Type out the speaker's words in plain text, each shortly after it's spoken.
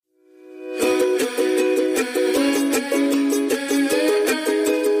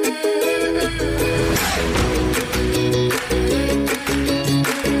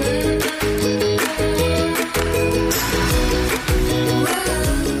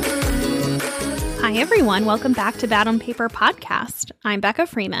Hi, everyone. Welcome back to Bad on Paper podcast. I'm Becca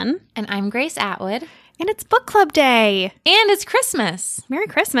Freeman. And I'm Grace Atwood. And it's book club day. And it's Christmas. Merry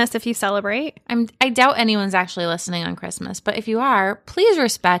Christmas if you celebrate. I doubt anyone's actually listening on Christmas, but if you are, please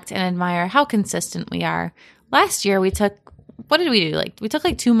respect and admire how consistent we are. Last year we took, what did we do? We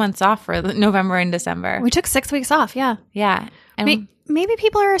took 2 months off for November and December. We took 6 weeks off, yeah. Yeah. And maybe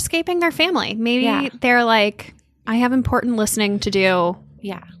people are escaping their family. Maybe they're like, I have important listening to do.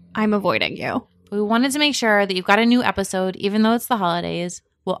 Yeah. I'm avoiding you. We wanted to make sure that you've got a new episode, even though it's the holidays.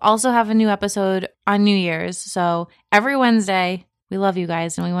 We'll also have a new episode on New Year's. So every Wednesday, we love you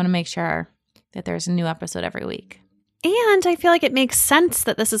guys, and we want to make sure that there's a new episode every week. And I feel like it makes sense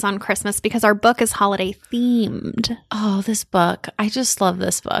that this is on Christmas because our book is holiday themed. Oh, this book. I just love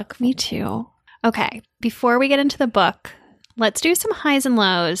this book. Me too. Okay, before we get into the book, let's do some highs and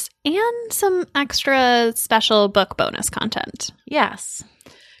lows and some extra special book bonus content. Yes.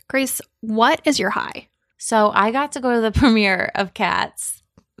 Grace, what is your high? So I got to go to the premiere of Cats,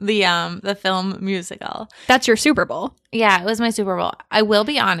 the film musical. That's your Super Bowl. Yeah, it was my Super Bowl. I will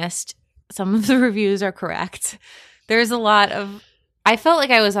be honest, some of the reviews are correct. There's a lot of – I felt like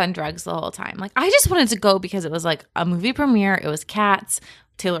I was on drugs the whole time. I just wanted to go because it was a movie premiere. It was Cats.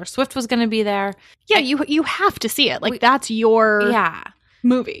 Taylor Swift was going to be there. Yeah, you have to see it. That's your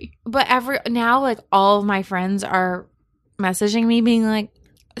movie. But now all of my friends are messaging me being like,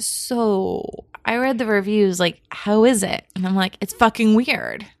 so I read the reviews, how is it? And I'm like, it's fucking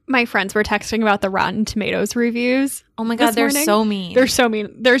weird. My friends were texting about the Rotten Tomatoes reviews. Oh my God, they're so mean. They're so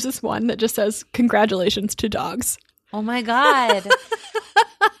mean. There's this one that just says, congratulations to dogs. Oh my God.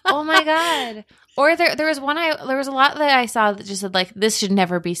 Oh my God. Or there was a lot that I saw that just said this should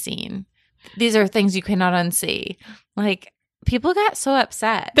never be seen. These are things you cannot unsee. People got so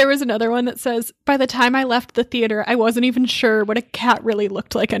upset. There was another one that says, by the time I left the theater, I wasn't even sure what a cat really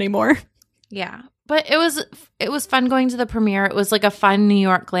looked like anymore. Yeah. But it was fun going to the premiere. It was a fun New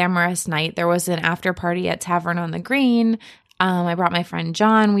York glamorous night. There was an after party at Tavern on the Green. I brought my friend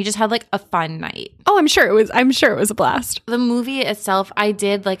John. We just had a fun night. Oh, I'm sure it was a blast. The movie itself, I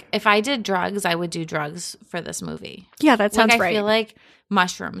did if I did drugs, I would do drugs for this movie. Yeah, that sounds right. I feel like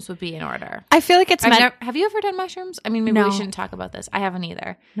mushrooms would be in order. I feel like it's have you ever done mushrooms? I mean, maybe we shouldn't talk about this. I haven't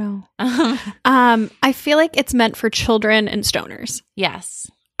either. No. I feel like it's meant for children and stoners. Yes.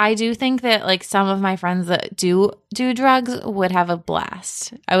 I do think that some of my friends that do drugs would have a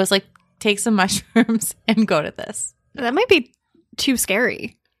blast. I was take some mushrooms and go to this. That might be too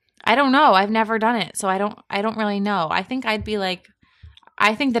scary. I don't know. I've never done it, so I don't really know. I think I'd be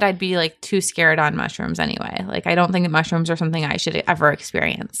too scared on mushrooms anyway. I don't think that mushrooms are something I should ever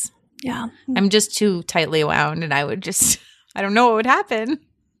experience. Yeah. I'm just too tightly wound, and I don't know what would happen.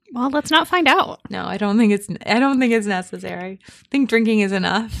 Well, let's not find out. No, I don't think it's necessary. I think drinking is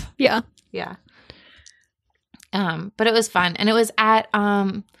enough. Yeah. Yeah. But it was fun, and it was at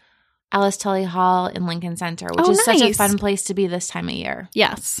Alice Tully Hall in Lincoln Center, which is such a fun place to be this time of year.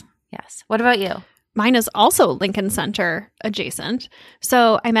 Yes. Yes. What about you? Mine is also Lincoln Center adjacent.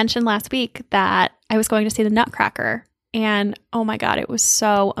 So I mentioned last week that I was going to see the Nutcracker, and oh my God, it was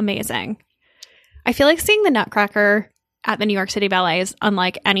so amazing. I feel like seeing the Nutcracker at the New York City Ballet is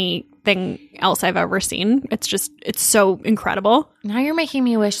unlike anything else I've ever seen. It's so incredible. Now you're making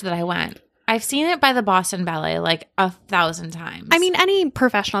me wish that I went. I've seen it by the Boston Ballet 1,000 times. I mean, any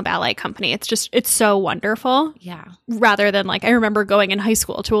professional ballet company, it's so wonderful. Yeah. Rather than I remember going in high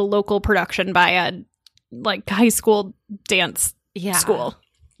school to a local production by a high school dance school.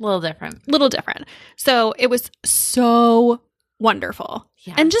 Little different. So it was so wonderful.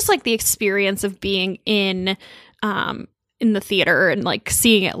 Yeah. And just the experience of being in the theater and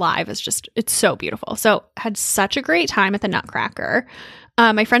seeing it live is it's so beautiful. So had such a great time at the Nutcracker.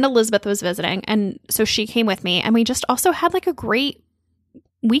 My friend Elizabeth was visiting, and so she came with me, and we just also had a great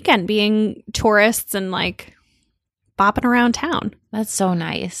weekend being tourists and bopping around town. That's so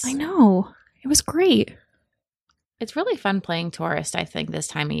nice. I know. It was great. It's really fun playing tourist, I think, this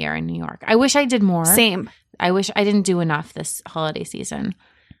time of year in New York. I wish I did more. Same. I wish I didn't do enough this holiday season.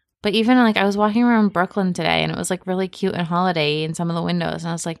 But even I was walking around Brooklyn today, and it was really cute and holiday in some of the windows, and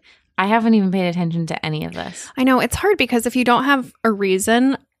I was like, I haven't even paid attention to any of this. I know. It's hard because if you don't have a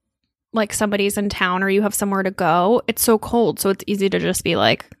reason, somebody's in town or you have somewhere to go, it's so cold. So it's easy to just be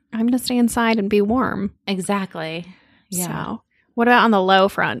I'm going to stay inside and be warm. Exactly. Yeah. So what about on the low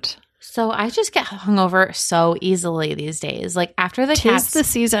front? So I just get hungover so easily these days. After the Cats. 'Tis the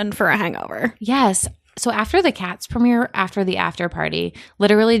season for a hangover. Yes. So after the Cats premiere, after the after party,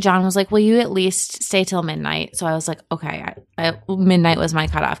 literally John was like, will you at least stay till midnight? So I was like, okay. Midnight was my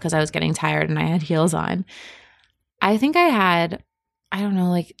cutoff because I was getting tired and I had heels on. I think I had, I don't know,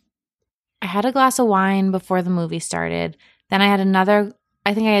 I had a glass of wine before the movie started. Then I had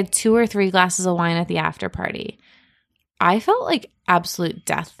I think I had 2 or 3 glasses of wine at the after party. I felt like absolute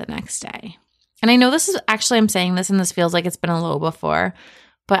death the next day. And I know this is actually, I'm saying this and this feels like it's been a low before,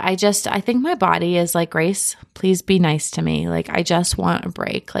 but I think my body is like, Grace, please be nice to me. Like, I just want a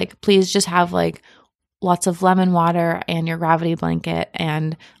break. Like, please just have like lots of lemon water and your gravity blanket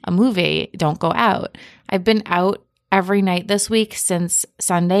and a movie. Don't go out. I've been out every night this week since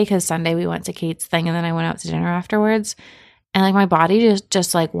Sunday, because Sunday we went to Kate's thing and then I went out to dinner afterwards. And like my body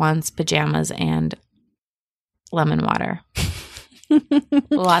just like wants pajamas and lemon water.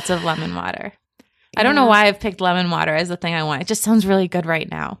 Lots of lemon water. I don't know why I've picked lemon water as the thing I want. It just sounds really good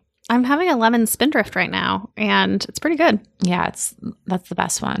right now. I'm having a lemon spindrift right now, and it's pretty good. Yeah, that's the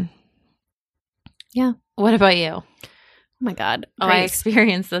best one. Yeah. What about you? Oh my God. Oh, I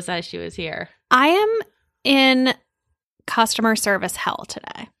experienced this as she was here. I am in customer service hell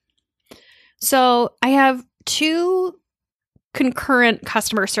today. So I have 2 concurrent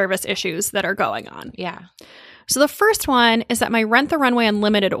customer service issues that are going on. Yeah. So the first one is that my Rent the Runway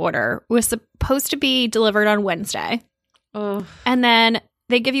Unlimited order was supposed to be delivered on Wednesday. Oh. And then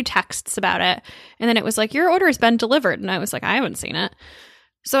they give you texts about it. And then it was like, your order has been delivered. And I was like, I haven't seen it.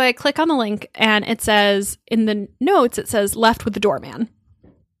 So I click on the link and it says, in the notes, it says left with the doorman.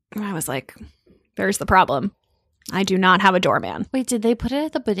 And I was like, there's the problem. I do not have a doorman. Wait, did they put it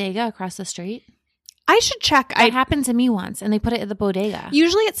at the bodega across the street? I should check. That happened to me once, and they put it at the bodega.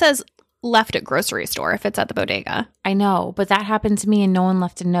 Usually it says left at grocery store if it's at the bodega. I know, but that happened to me and no one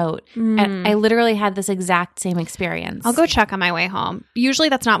left a note. And I literally had this exact same experience. I'll go check on my way home. Usually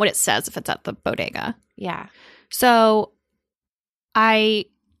that's not what it says if it's at the bodega. Yeah. So I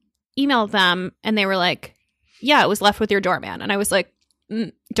emailed them and they were like, yeah, it was left with your doorman. And I was like,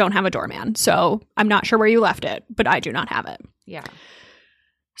 don't have a doorman. So I'm not sure where you left it, but I do not have it. Yeah.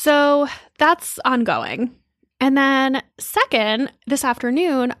 So that's ongoing. And then second, this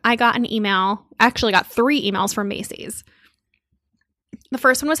afternoon, I got an email. I actually got 3 emails from Macy's. The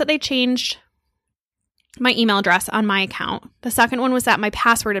first one was that they changed my email address on my account. The second one was that my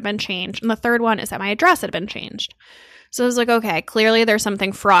password had been changed. And the third one is that my address had been changed. So I was like, okay, clearly there's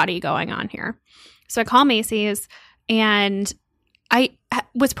something fraudy going on here. So I call Macy's, and I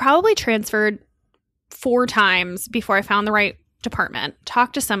was probably transferred 4 times before I found the right department,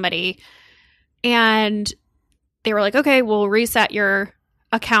 talked to somebody, and they were like, okay, we'll reset your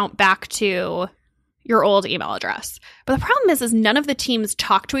account back to your old email address. But the problem is none of the teams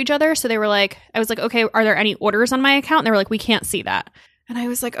talk to each other. So they were like, I was like, okay, are there any orders on my account? And they were like, we can't see that. And I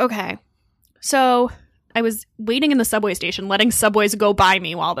was like, okay. So I was waiting in the subway station, letting subways go by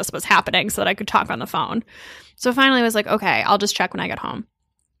me while this was happening so that I could talk on the phone. So finally I was like, okay, I'll just check when I get home.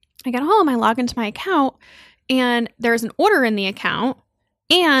 I get home, I log into my account, and there's an order in the account,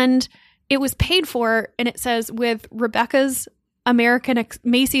 and it was paid for, and it says with Rebecca's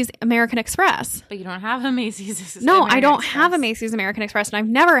Macy's American Express. But you don't have a Macy's No, American I don't Express. have a Macy's American Express, and I've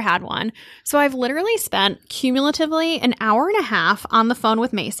never had one. So I've literally spent cumulatively an hour and a half on the phone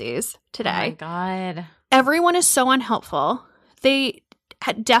with Macy's today. Oh my God. Everyone is so unhelpful. They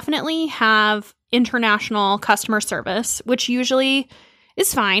definitely have international customer service, which usually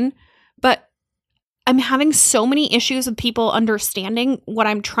is fine, but I'm having so many issues with people understanding what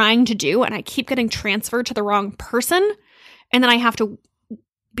I'm trying to do, and I keep getting transferred to the wrong person, and then I have to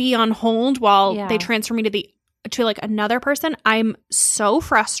be on hold while they transfer me to like another person. I'm so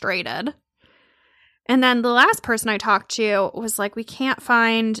frustrated. And then the last person I talked to was like, we can't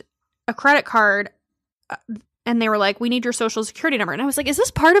find a credit card, and they were like, we need your social security number. And I was like, is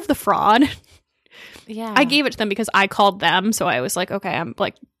this part of the fraud? Yeah. I gave it to them because I called them, so I was like, okay, I'm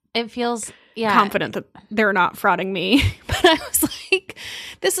like, it feels confident that they're not frauding me. But I was like,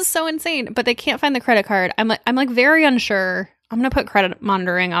 this is so insane. But they can't find the credit card. I'm like very unsure. I'm gonna put credit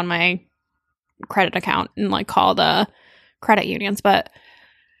monitoring on my credit account and like call the credit unions. But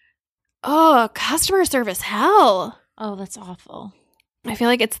customer service hell. Oh, that's awful. I feel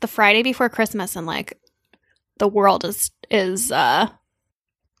like it's the Friday before Christmas, and like the world is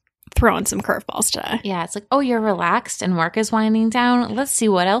throwing some curveballs today. Yeah, it's like, oh, you're relaxed and work is winding down. Let's see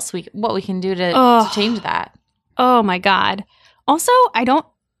what we can do to change that. Oh my God. Also, I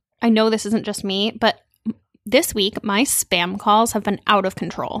know this isn't just me, but this week my spam calls have been out of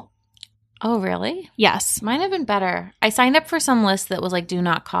control. Oh, really? Yes. Mine have been better. I signed up for some list that was like, do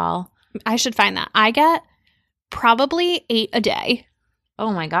not call. I should find that. I get probably 8 a day.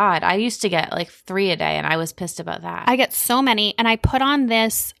 Oh my God. I used to get like 3 a day, and I was pissed about that. I get so many, and I put on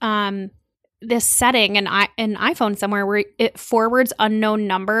this this setting in iPhone somewhere where it forwards unknown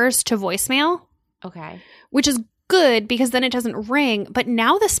numbers to voicemail. Okay. Which is good because then it doesn't ring. But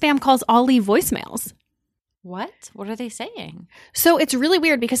now the spam calls all leave voicemails. What? What are they saying? So it's really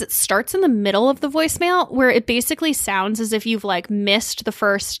weird because it starts in the middle of the voicemail where it basically sounds as if you've like missed the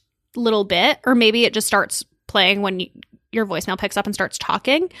first little bit, or maybe it just starts playing when your voicemail picks up and starts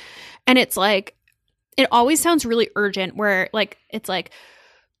talking. And it's like, it always sounds really urgent where like, it's like,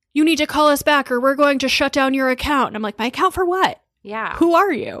 you need to call us back or we're going to shut down your account. And I'm like, my account for what? Yeah. Who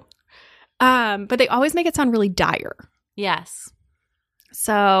are you? But they always make it sound really dire. Yes.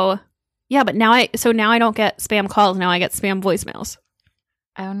 So yeah, but now I don't get spam calls. Now I get spam voicemails.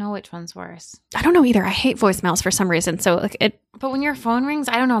 I don't know which one's worse. I don't know either. I hate voicemails for some reason. So like it. But when your phone rings,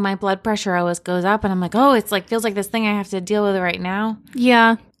 I don't know, my blood pressure always goes up and I'm like, oh, it's like feels like this thing I have to deal with right now.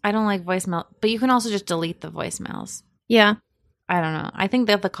 Yeah. I don't like voicemail, but you can also just delete the voicemails. Yeah. I don't know. I think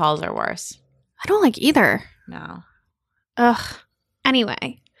that the calls are worse. I don't like either. No. Ugh.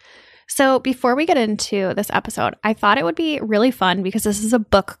 Anyway. So before we get into this episode, I thought it would be really fun because this is a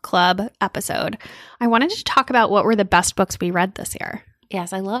book club episode. I wanted to talk about what were the best books we read this year.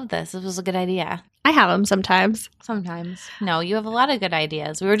 Yes, I love this. This was a good idea. I have them sometimes. Sometimes. No, you have a lot of good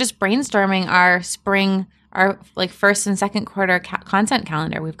ideas. We were just brainstorming our spring, our like first and second quarter content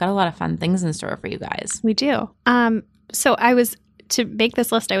calendar. We've got a lot of fun things in store for you guys. We do. So to make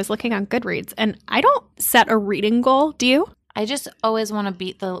this list, I was looking on Goodreads and I don't set a reading goal. Do you? I just always want to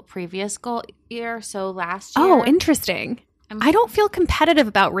beat the previous goal year. So last year. Oh, interesting. I don't feel competitive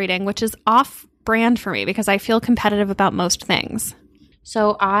about reading, which is off brand for me because I feel competitive about most things.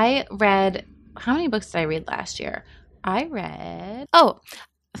 So I read, how many books did I read last year? I read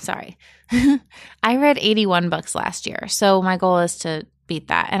 81 books last year. So my goal is to beat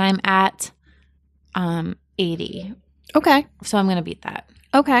that. And I'm at 80. Okay. So I'm going to beat that.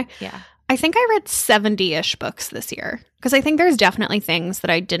 Okay. Yeah. I think I read 70-ish books this year because I think there's definitely things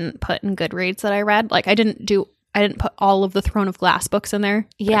that I didn't put in Goodreads that I read. Like I didn't put all of the Throne of Glass books in there.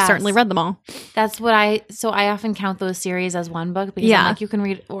 Yeah, I certainly read them all. That's what I often count those series as one book because I'm like, you can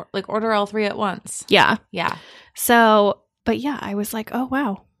read order all three at once. Yeah. Yeah. So, but yeah, I was like, oh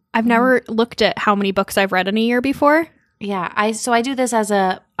wow. I've never looked at how many books I've read in a year before. Yeah. I do this as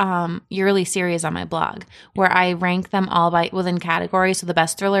a yearly series on my blog where I rank them all within categories. So the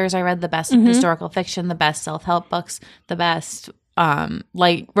best thrillers I read, the best historical fiction, the best self-help books, the best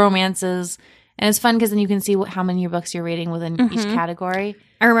light romances. And it's fun because then you can see how many books you're reading within each category.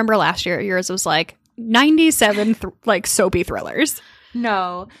 I remember last year, yours was like 97 soapy thrillers.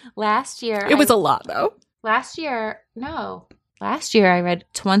 No. Last year. It was a lot though. Last year I read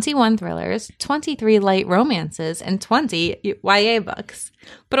 21 thrillers, 23 light romances, and 20 YA books,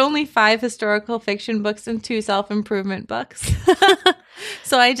 but only 5 historical fiction books and 2 self-improvement books.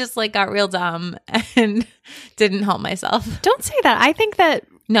 So I just got real dumb and didn't help myself. Don't say that. I think that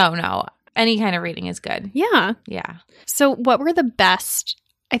No. Any kind of reading is good. Yeah. Yeah. So what were the best?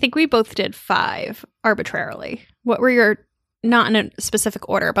 I think we both did 5 arbitrarily. What were your, not in a specific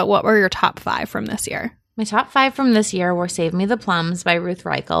order, but what were your top 5 from this year? My top 5 from this year were Save Me the Plums by Ruth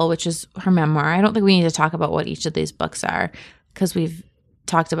Reichel, which is her memoir. I don't think we need to talk about what each of these books are because we've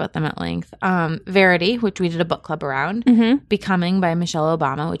talked about them at length. Verity, which we did a book club around. Becoming by Michelle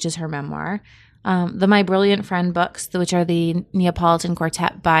Obama, which is her memoir. The My Brilliant Friend books, which are the Neapolitan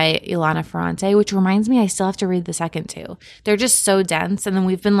Quartet by Ilana Ferrante, which reminds me I still have to read the second 2. They're just so dense. And then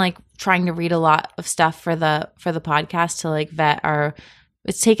we've been trying to read a lot of stuff for the podcast to vet our –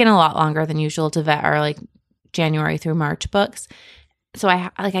 it's taken a lot longer than usual to vet our January through March books. So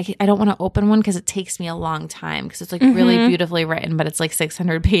I don't want to open one because it takes me a long time because it's really beautifully written, but it's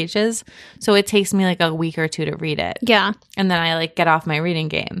 600 pages. So it takes me a week or 2 to read it. Yeah. And then I get off my reading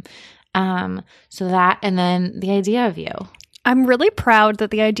game. So that, and then The Idea of You. I'm really proud that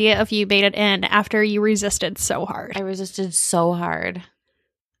The Idea of You made it in after you resisted so hard. I resisted so hard.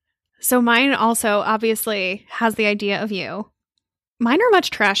 So mine also obviously has The Idea of You. Mine are much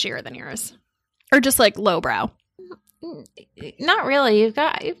trashier than yours. Or just lowbrow. Not really. You've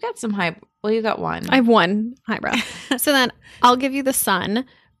got some high. Well, you got one. I have one highbrow. So then I'll give you The Sun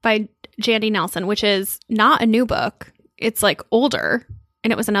by Jandy Nelson, which is not a new book. It's older.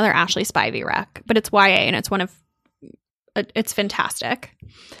 And it was another Ashley Spivey rec, but it's YA and it's fantastic.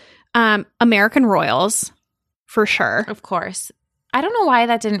 American Royals, for sure. Of course. I don't know why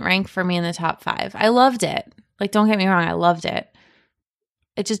that didn't rank for me in the top 5. I loved it. Don't get me wrong. I loved it.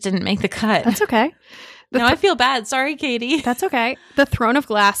 It just didn't make the cut. That's okay. Now I feel bad. Sorry, Katie. That's okay. The Throne of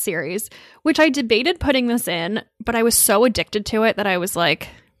Glass series, which I debated putting this in, but I was so addicted to it that I was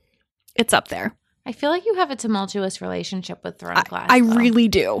it's up there. I feel like you have a tumultuous relationship with Throne of Glass. I really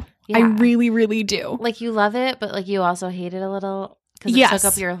do. Yeah. I really, really do. You love it, but you also hate it a little. because it took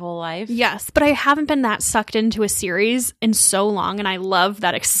up your whole life? Yes, but I haven't been that sucked into a series in so long, and I love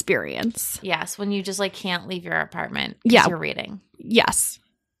that experience. Yes, when you just like can't leave your apartment because you're reading. Yes.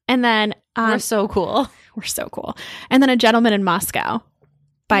 And then we're so cool. We're so cool. And then A Gentleman in Moscow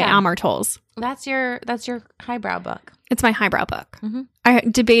by Amor Towles. That's your highbrow book. It's my highbrow book. Mm-hmm. I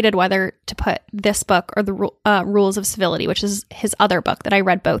debated whether to put this book or the Rules of Civility, which is his other book that I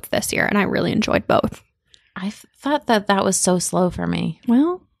read both this year, and I really enjoyed both. I thought that was so slow for me.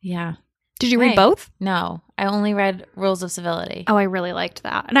 Well, yeah. Did you read both? No, I only read Rules of Civility. Oh, I really liked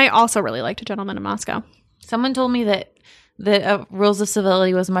that. And I also really liked A Gentleman in Moscow. Someone told me that Rules of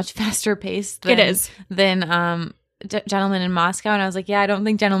Civility was much faster paced than Gentleman in Moscow. And I was like, yeah, I don't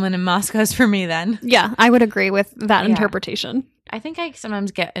think Gentleman in Moscow is for me then. Yeah, I would agree with that interpretation. I think I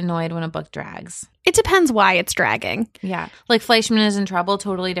sometimes get annoyed when a book drags. It depends why it's dragging. Yeah. Like Fleischman is in Trouble,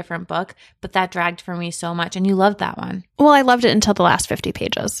 totally different book, but that dragged for me so much. And you loved that one. Well, I loved it until the last 50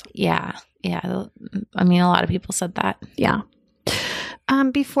 pages. Yeah. Yeah. I mean, a lot of people said that. Yeah.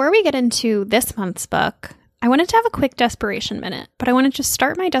 Before we get into this month's book, I wanted to have a quick Desperation Minute, but I want to just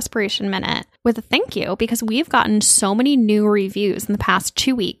start my Desperation Minute with a thank you because we've gotten so many new reviews in the past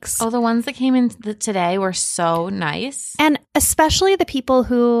 2 weeks. Oh, the ones that came in today were so nice. And especially the people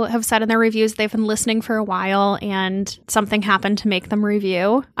who have said in their reviews they've been listening for a while and something happened to make them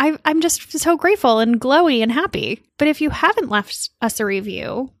review. I'm just so grateful and glowy and happy. But if you haven't left us a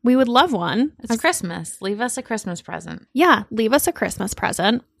review, we would love one. It's Christmas. Leave us a Christmas present. Yeah, leave us a Christmas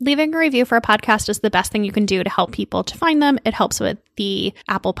present. Leaving a review for a podcast is the best thing you can do to help people to find them. It helps with the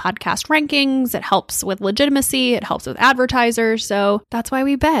Apple Podcast rankings. It helps with legitimacy. It helps with advertisers. So that's why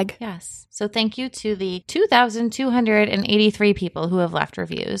we beg. Yes. So thank you to the 2,283 people who have left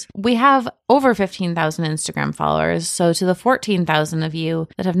reviews. We have over 15,000 Instagram followers. So to the 14,000 of you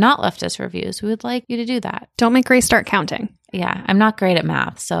that have not left us reviews, we would like you to do that. Don't make Grace start counting. Yeah, I'm not great at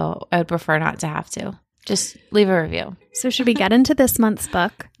math, so I would prefer not to have to. Just leave a review. So should we get into this month's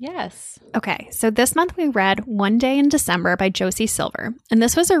book? Yes. Okay, so this month we read One Day in December by Josie Silver. And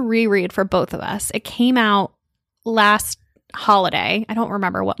this was a reread for both of us. It came out last holiday. I don't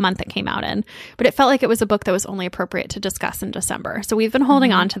remember what month it came out in, but it felt like it was a book that was only appropriate to discuss in December. So we've been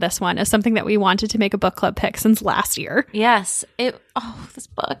holding on to this one as something that we wanted to make a book club pick since last year. Yes. This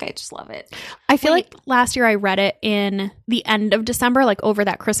book, I just love it. I feel like last year I read it in the end of December, like over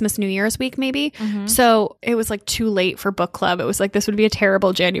that Christmas New Year's week maybe. Mm-hmm. So it was like too late for book club. It was like this would be a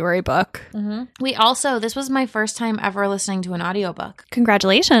terrible January book. Mm-hmm. This was my first time ever listening to an audiobook.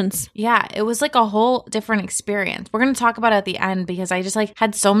 Congratulations. Yeah, it was like a whole different experience. We're going to talk about it at the end because I just like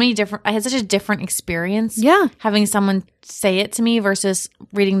had I had such a different experience. Yeah. Having someone say it to me versus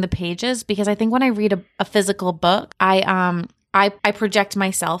reading the pages, because I think when I read a physical book, I project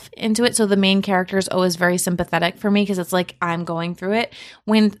myself into it. So the main character is always very sympathetic for me because it's like I'm going through it.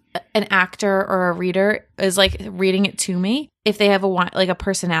 When an actor or a reader is like reading it to me, if they have a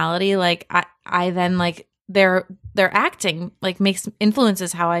personality, like I then like their acting like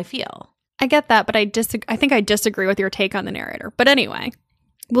influences how I feel. I get that, but I think I disagree with your take on the narrator. But anyway,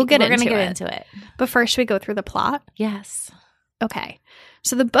 we're going to get into it. But first, should we go through the plot? Yes. Okay.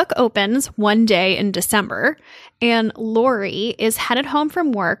 So the book opens one day in December, and Lori is headed home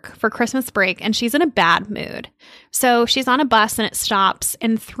from work for Christmas break, and she's in a bad mood. So she's on a bus, and it stops,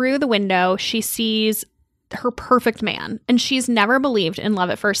 and through the window, she sees her perfect man, and she's never believed in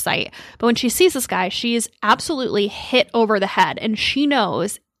love at first sight. But when she sees this guy, she's absolutely hit over the head, and she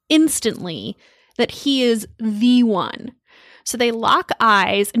knows instantly that he is the one. So they lock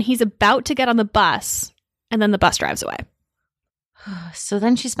eyes, and he's about to get on the bus, and then the bus drives away. So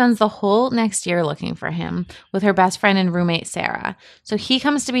then she spends the whole next year looking for him with her best friend and roommate, Sarah. So he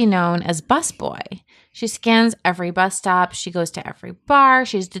comes to be known as Busboy. She scans every bus stop. She goes to every bar.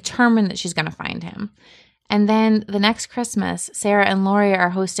 She's determined that she's going to find him. And then the next Christmas, Sarah and Lori are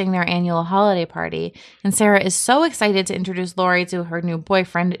hosting their annual holiday party. And Sarah is so excited to introduce Lori to her new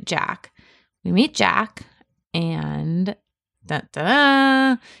boyfriend, Jack. We meet Jack, and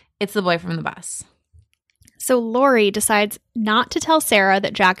it's the boy from the bus. So Lori decides not to tell Sarah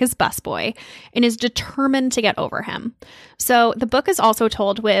that Jack is busboy and is determined to get over him. So the book is also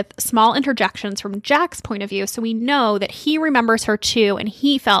told with small interjections from Jack's point of view, so we know that he remembers her too, and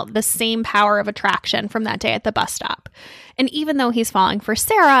he felt the same power of attraction from that day at the bus stop. And even though he's falling for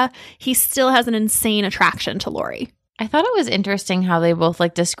Sarah, he still has an insane attraction to Lori. I thought it was interesting how they both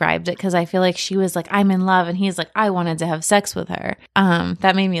like described it, because I feel like she was like, I'm in love, and he's like, I wanted to have sex with her.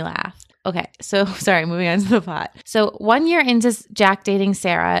 That made me laugh. Okay, so sorry, moving on to the plot. So 1 year into Jack dating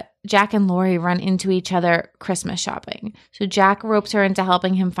Sarah, Jack and Lori run into each other Christmas shopping. So Jack ropes her into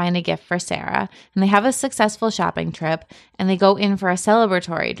helping him find a gift for Sarah, and they have a successful shopping trip, and they go in for a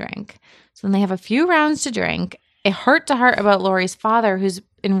celebratory drink. So then they have a few rounds to drink, a heart-to-heart about Lori's father, who's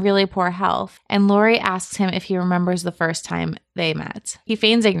in really poor health, and Lori asks him if he remembers the first time they met. He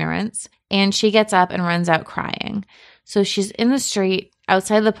feigns ignorance, and she gets up and runs out crying. So she's in the street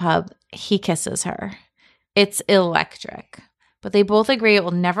outside the pub. He kisses her. It's electric. But they both agree it will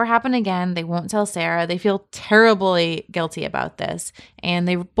never happen again. They won't tell Sarah. They feel terribly guilty about this. And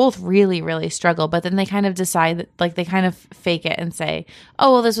they both really, really struggle. But then they kind of decide that, like, they kind of fake it and say,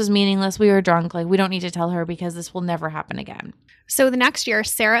 oh, well, this was meaningless. We were drunk. Like, we don't need to tell her because this will never happen again. So the next year,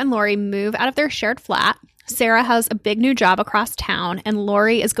 Sarah and Lori move out of their shared flat. Sarah has a big new job across town, and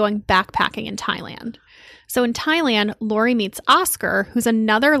Lori is going backpacking in Thailand. So in Thailand, Lori meets Oscar, who's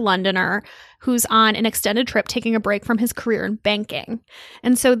another Londoner who's on an extended trip taking a break from his career in banking.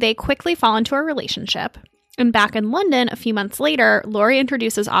 And so they quickly fall into a relationship. And back in London, a few months later, Lori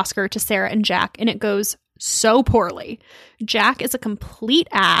introduces Oscar to Sarah and Jack, and it goes so poorly. Jack is a complete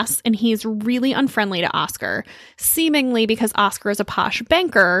ass, and he's really unfriendly to Oscar, seemingly because Oscar is a posh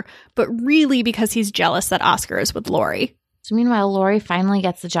banker, but really because he's jealous that Oscar is with Lori. So meanwhile, Lori finally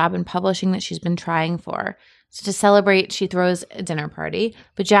gets the job in publishing that she's been trying for. So to celebrate, she throws a dinner party,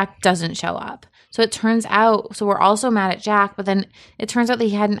 but Jack doesn't show up. So it turns out, so we're also mad at Jack, but then it turns out that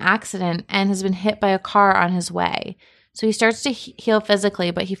he had an accident and has been hit by a car on his way. So he starts to heal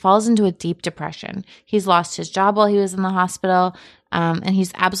physically, but he falls into a deep depression. He's lost his job while he was in the hospital, and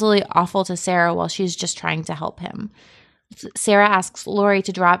he's absolutely awful to Sarah while she's just trying to help him. Sarah asks Lori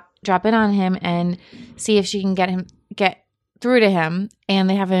to drop in on him and see if she can get through to him, and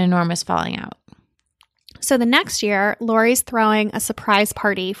they have an enormous falling out. So the next year, Lori's throwing a surprise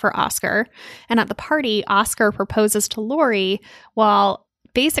party for Oscar, and at the party, Oscar proposes to Lori while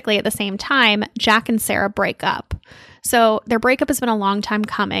basically at the same time, Jack and Sarah break up. So their breakup has been a long time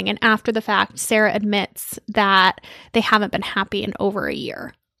coming, and after the fact, Sarah admits that they haven't been happy in over a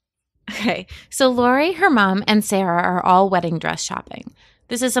year. Okay, so Lori, her mom, and Sarah are all wedding dress shopping.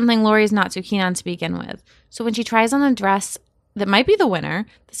 This is something Lori's not too keen on to begin with. So when she tries on the dress that might be the winner,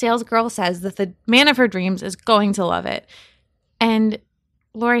 the sales girl says that the man of her dreams is going to love it. And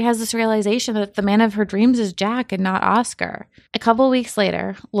Lori has this realization that the man of her dreams is Jack and not Oscar. A couple weeks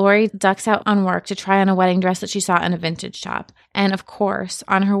later, Lori ducks out on work to try on a wedding dress that she saw in a vintage shop. And of course,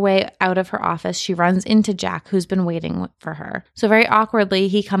 on her way out of her office, she runs into Jack, who's been waiting for her. So very awkwardly,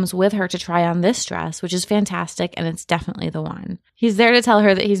 he comes with her to try on this dress, which is fantastic, and it's definitely the one. He's there to tell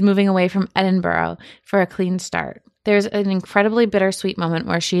her that he's moving away from Edinburgh for a clean start. There's an incredibly bittersweet moment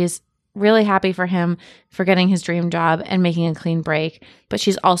where she's really happy for him for getting his dream job and making a clean break, but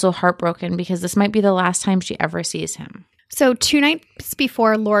she's also heartbroken because this might be the last time she ever sees him. So 2 nights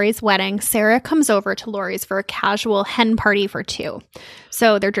before Lori's wedding, Sarah comes over to Lori's for a casual hen party for 2.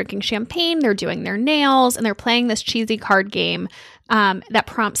 So they're drinking champagne, they're doing their nails, and they're playing this cheesy card game that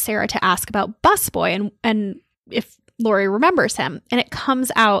prompts Sarah to ask about Busboy and if Lori remembers him. And it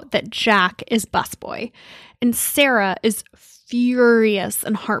comes out that Jack is Busboy. And Sarah is furious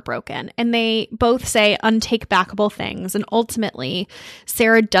and heartbroken. And they both say untakebackable things. And ultimately,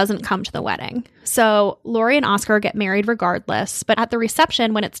 Sarah doesn't come to the wedding. So Lori and Oscar get married regardless. But at the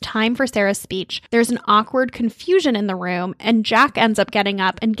reception, when it's time for Sarah's speech, there's an awkward confusion in the room. And Jack ends up getting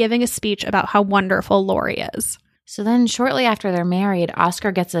up and giving a speech about how wonderful Lori is. So then shortly after they're married,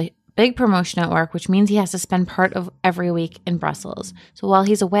 Oscar gets a big promotion at work, which means he has to spend part of every week in Brussels. So while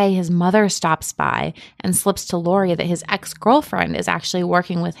he's away, his mother stops by and slips to Lori that his ex-girlfriend is actually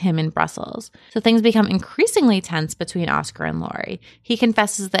working with him in Brussels. So things become increasingly tense between Oscar and Lori. He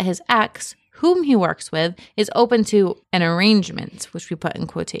confesses that his ex, whom he works with, is open to an arrangement, which we put in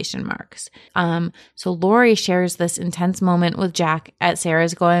quotation marks. So Lori shares this intense moment with Jack at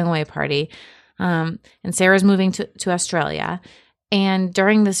Sarah's going away party. And Sarah's moving to Australia. And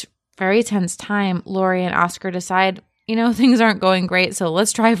during this very tense time, Lori and Oscar decide, things aren't going great, so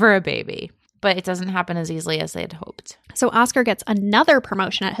let's try for a baby. But it doesn't happen as easily as they had hoped. So Oscar gets another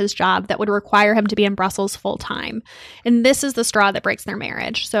promotion at his job that would require him to be in Brussels full time. And this is the straw that breaks their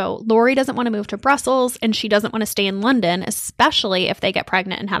marriage. So Lori doesn't want to move to Brussels, and she doesn't want to stay in London, especially if they get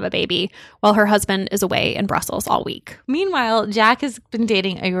pregnant and have a baby, while her husband is away in Brussels all week. Meanwhile, Jack has been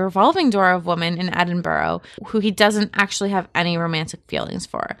dating a revolving door of woman in Edinburgh who he doesn't actually have any romantic feelings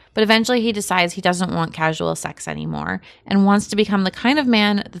for. But eventually he decides he doesn't want casual sex anymore and wants to become the kind of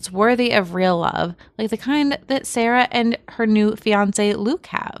man that's worthy of real love, like the kind that Sarah and her new fiance Luke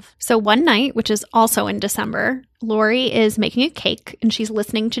have. So one night, which is also in December, Lori is making a cake and she's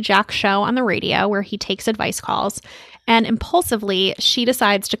listening to Jack's show on the radio where he takes advice calls. And impulsively, she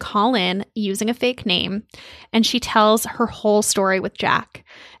decides to call in using a fake name, and she tells her whole story with Jack.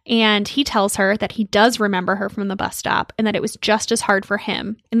 And he tells her that he does remember her from the bus stop and that it was just as hard for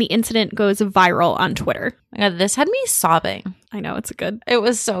him. And the incident goes viral on Twitter. Oh my God, this had me sobbing. I know, it's good. It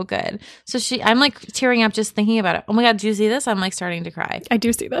was so good. So I'm like tearing up just thinking about it. Oh my God, do you see this? I'm like starting to cry. I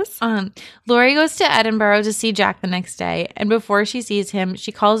do see this. Lori goes to Edinburgh to see Jack the next day. And before she sees him,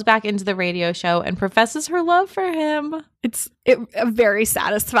 she calls back into the radio show and professes her love for him. It's very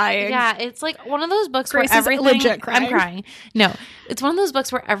satisfying. Yeah, it's like one of those books Grace where is everything. legit crying. I'm crying. No, it's one of those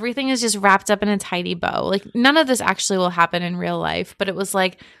books where everything is just wrapped up in a tidy bow. Like none of this actually will happen in real life, but it was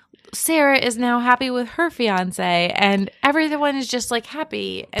like Sarah is now happy with her fiance, and everyone is just like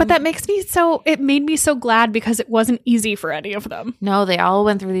happy. And but that makes me it made me so glad because it wasn't easy for any of them. no, they all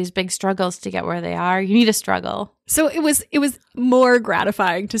went through these big struggles to get where they are. You need a struggle. So it was more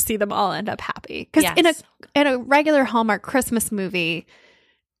gratifying to see them all end up happy. Because Yes. in a regular Hallmark Christmas movie,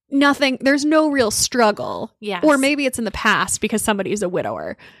 there's no real struggle. Yes. Or maybe it's in the past because somebody's a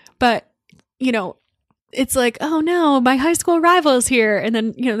widower. But, it's like, oh no, my high school rival is here. And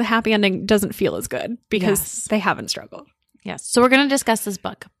then, the happy ending doesn't feel as good because Yes. they haven't struggled. Yes. So we're going to discuss this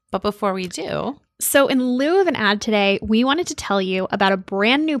book. But before we do, So in lieu of an ad today, we wanted to tell you about a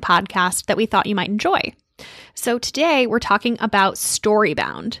brand new podcast that we thought you might enjoy. So today we're talking about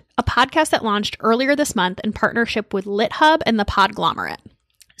Storybound, a podcast that launched earlier this month in partnership with LitHub and the Podglomerate.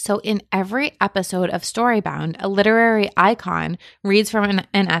 so in every episode of Storybound, a literary icon reads from an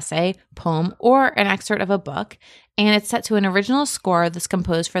essay, poem, or an excerpt of a book, and it's set to an original score that's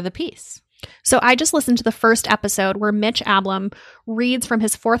composed for the piece. So I just listened to the first episode where Mitch Albom reads from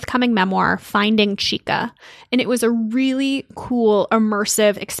his forthcoming memoir, Finding Chica, and it was a really cool,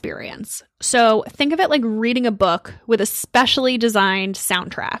 immersive experience. So think of it like reading a book with a specially designed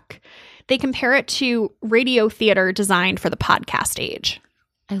soundtrack. They compare it to radio theater designed for the podcast age.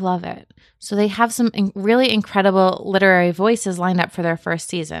 I love it. So they have some really incredible literary voices lined up for their first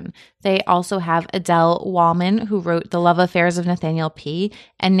season. They also have Adele Wallman, who wrote The Love Affairs of Nathaniel P.,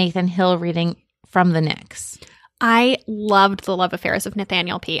 and Nathan Hill reading from the Knicks. I loved The Love Affairs of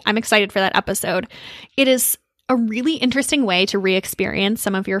Nathaniel P. I'm excited for that episode. It is a really interesting way to re-experience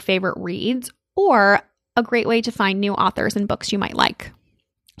some of your favorite reads or a great way to find new authors and books you might like.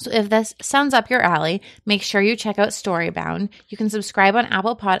 So if this sounds up your alley, make sure you check out Storybound. You can subscribe on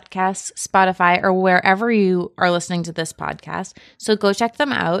Apple Podcasts, Spotify, or wherever you are listening to this podcast. So go check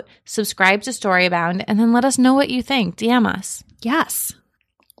them out, subscribe to Storybound, and then let us know what you think. DM us. Yes.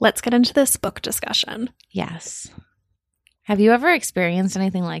 Let's get into this book discussion. Yes. Have you ever experienced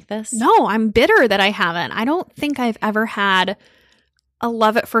anything like this? No, I'm bitter that I haven't. I don't think I've ever had a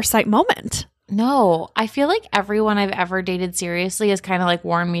love at first sight moment. No, I feel like everyone I've ever dated seriously has kind of like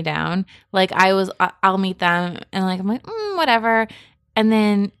worn me down. Like I'll meet them and like I'm like, whatever. And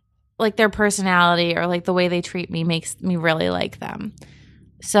then like their personality or like the way they treat me makes me really like them.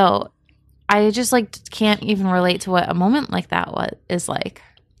 So I just like can't even relate to what a moment like that is like.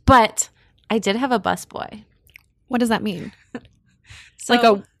 But I did have a busboy. What does that mean? So,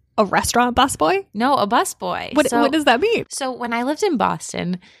 Like a restaurant busboy? No, a busboy. What does that mean? So when I lived in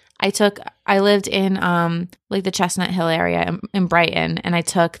Boston, I lived in like the Chestnut Hill area in Brighton, and I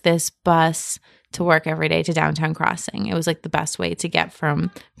took this bus to work every day to Downtown Crossing. It was like the best way to get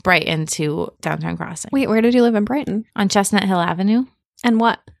from Brighton to Downtown Crossing. Wait, where did you live in Brighton? On Chestnut Hill Avenue. And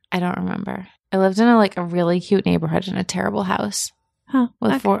what? I don't remember. I lived in a really cute neighborhood in a terrible house. Huh.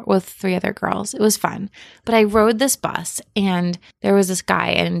 With 3 other girls. It was fun. But I rode this bus, and there was this guy,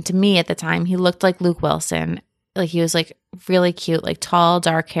 and to me at the time, he looked like Luke Wilson. Like he was like really cute, like tall,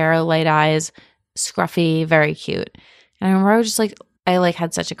 dark hair, light eyes, scruffy, very cute. And I remember I like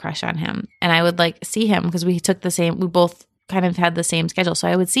had such a crush on him. And I would like see him because we both kind of had the same schedule. So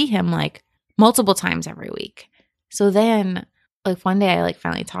I would see him like multiple times every week. So then like one day I like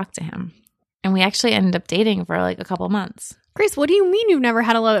finally talked to him, and we actually ended up dating for like a couple months. Grace, what do you mean you've never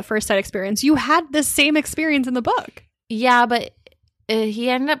had a love at first sight experience? You had the same experience in the book. Yeah, but he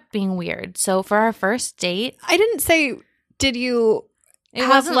ended up being weird. So for our first date, I didn't say, did you it have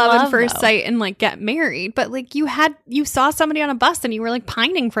wasn't love at first though. sight and like get married? But like you saw somebody on a bus and you were like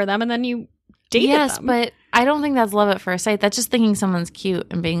pining for them and then you dated them. Yes, but I don't think that's love at first sight. That's just thinking someone's cute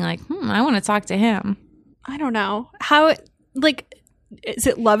and being like, I want to talk to him. I don't know. How, like, is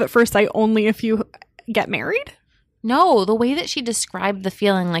it love at first sight only if you get married? No, the way that she described the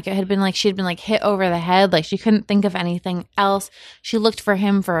feeling, like it had been like she had been like hit over the head, like she couldn't think of anything else. She looked for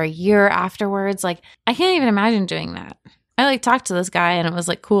him for a year afterwards. Like I can't even imagine doing that. I like talked to this guy and it was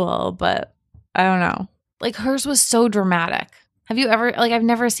like cool, but I don't know. Like hers was so dramatic. Have you ever I've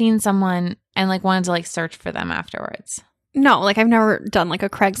never seen someone and like wanted to like search for them afterwards. No, like I've never done like a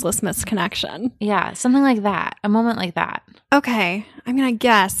Craigslist misconnection. Yeah, something like that. A moment like that. Okay. I mean, I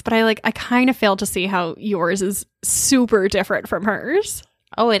guess, but I kind of failed to see how yours is super different from hers.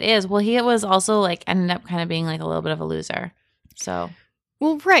 Oh, it is. Well, he was also like ended up kind of being like a little bit of a loser. So,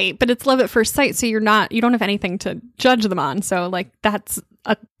 well, right, but it's love at first sight, so you don't have anything to judge them on. So like that's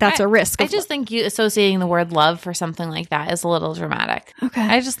a risk. I just think you associating the word love for something like that is a little dramatic. Okay.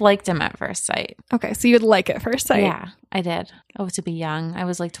 I just liked him at first sight. Okay, so you'd like at first sight. Yeah, I did. Oh, to be young. I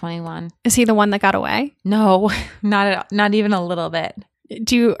was like 21. Is he the one that got away? No, not even a little bit.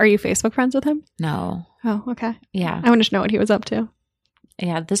 Are you Facebook friends with him? No. Oh, okay. Yeah. I wanted to know what he was up to.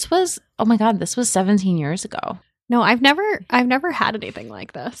 Yeah, oh my God, this was 17 years ago. No, I've never had anything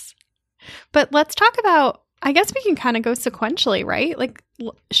like this. But let's talk about, I guess we can kind of go sequentially, right? Like,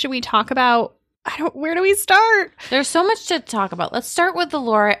 should we talk about, where do we start? There's so much to talk about. Let's start with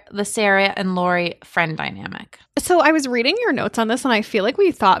the Sarah and Lori friend dynamic. So I was reading your notes on this and I feel like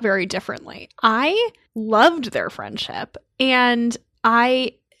we thought very differently. I loved their friendship and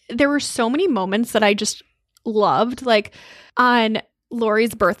there were so many moments that I just loved. Like on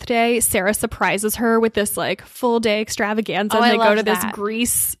Lori's birthday, Sarah surprises her with this like full day extravaganza. Oh, and they go to that. this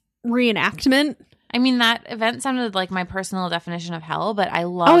Grease reenactment. I mean, that event sounded like my personal definition of hell, but I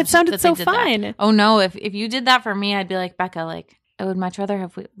loved. Oh, it sounded that so they did fun. That. Oh no, if you did that for me, I'd be like, Becca, like I would much rather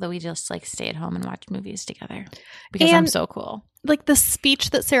that we just like stay at home and watch movies together because I'm so cool. Like the speech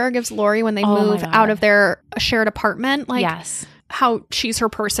that Sarah gives Lori when they move out of their shared apartment, like yes. How she's her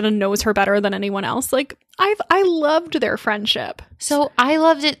person and knows her better than anyone else. Like I loved their friendship. So I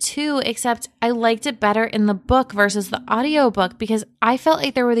loved it too, except I liked it better in the book versus the audiobook because I felt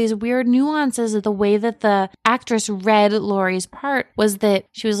like there were these weird nuances of the way that the actress read Lori's part was that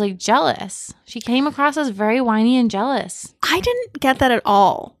she was like jealous. She came across as very whiny and jealous. I didn't get that at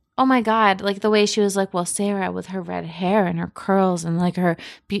all. Oh my God, like the way she was like, well, Sarah with her red hair and her curls and like her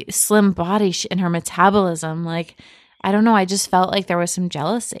slim body and her metabolism, like I don't know. I just felt like there was some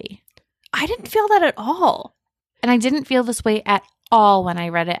jealousy. I didn't feel that at all. And I didn't feel this way at all when I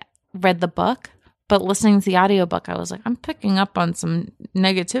read the book. But listening to the audiobook, I was like, I'm picking up on some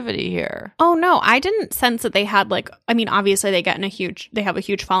negativity here. Oh, no. I didn't sense that they had like, I mean, obviously they have a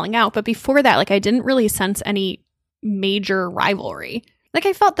huge falling out. But before that, like I didn't really sense any major rivalry. Like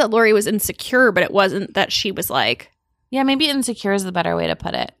I felt that Lori was insecure, but it wasn't that she was like. Yeah, maybe insecure is the better way to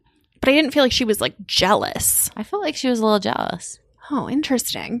put it. But I didn't feel like she was like jealous. I felt like she was a little jealous. Oh,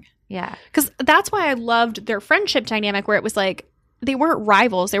 interesting. Yeah. Because that's why I loved their friendship dynamic where it was like they weren't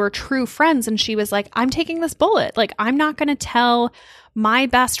rivals. They were true friends. And she was like, I'm taking this bullet. Like, I'm not going to tell my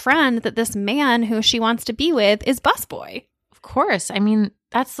best friend that this man who she wants to be with is busboy. Of course. I mean,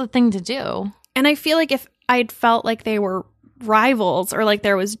 that's the thing to do. And I feel like if I'd felt like they were rivals or like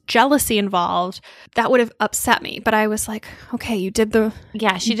there was jealousy involved, that would have upset me. But I was like, okay, she did the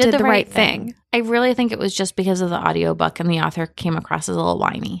right thing. I really think it was just because of the audiobook and the author came across as a little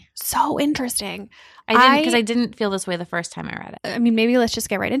whiny. So interesting. I didn't feel this way the first time I read it. I mean, maybe let's just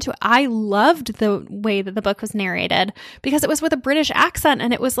get right into it. I loved the way that the book was narrated because it was with a British accent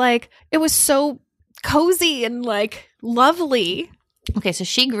and it was so cozy and like lovely. Okay, so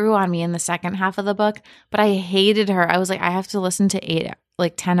she grew on me in the second half of the book, but I hated her. I was like, I have to listen to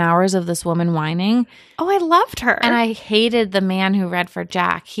 10 hours of this woman whining. Oh, I loved her. And I hated the man who read for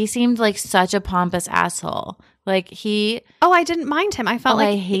Jack. He seemed like such a pompous asshole. Like I didn't mind him. I felt like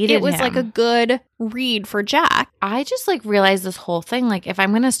I hated it was him. like a good read for Jack. I just like realized this whole thing. Like if I'm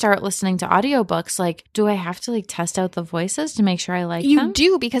going to start listening to audiobooks, like do I have to like test out the voices to make sure I like them? You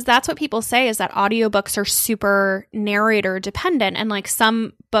do, because that's what people say is that audiobooks are super narrator dependent and like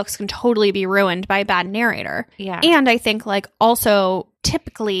some books can totally be ruined by a bad narrator. Yeah. And I think like also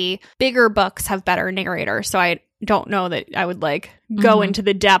typically bigger books have better narrators. So I don't know that I would like go into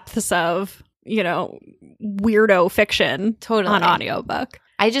the depths of, weirdo fiction on audiobook.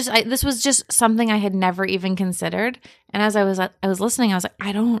 This was just something I had never even considered. And as I was listening, I was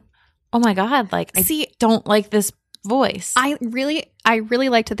like, oh my God, like I don't like this voice. I really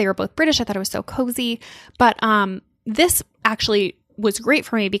liked that they were both British. I thought it was so cozy. But this actually was great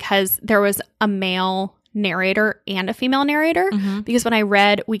for me because there was a male narrator and a female narrator. Because when I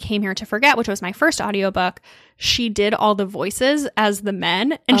read We Came Here to Forget, which was my first audiobook, she did all the voices as the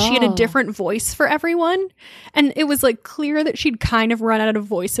men and she had a different voice for everyone. And it was like clear that she'd kind of run out of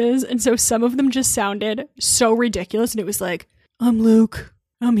voices. And so some of them just sounded so ridiculous. And it was like, I'm Luke.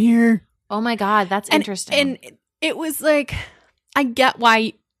 I'm here. Oh my God, that's interesting. And it was like, I get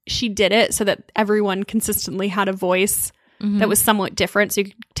why she did it so that everyone consistently had a voice that was somewhat different so you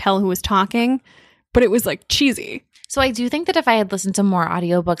could tell who was talking. But it was like cheesy. So I do think that if I had listened to more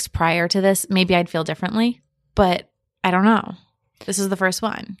audiobooks prior to this, maybe I'd feel differently. But I don't know. This is the first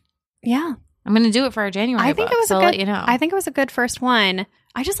one. Yeah. I'm going to do it for our January I think book, it was so a I'll good, let you know. I think it was a good first one.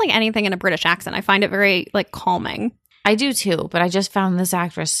 I just like anything in a British accent. I find it very like calming. I do too, but I just found this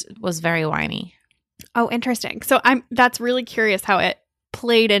actress was very whiny. Oh, interesting. So that's really curious how it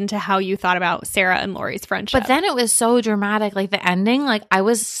played into how you thought about Sarah and Lori's friendship. But then it was so dramatic, like the ending, like I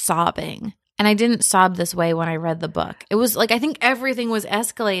was sobbing. And I didn't sob this way when I read the book. It was like I think everything was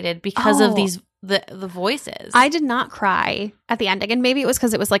escalated because of these the voices. I did not cry at the ending, and maybe it was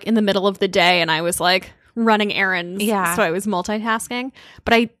because it was like in the middle of the day and I was like running errands. Yeah. So I was multitasking.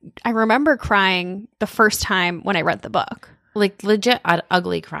 But I remember crying the first time when I read the book. Like legit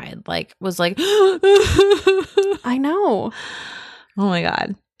ugly cried. Like was like I know. Oh my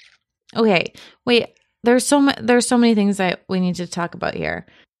God. Okay. Wait. There's so many things that we need to talk about here.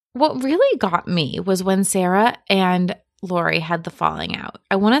 What really got me was when Sarah and Lori had the falling out.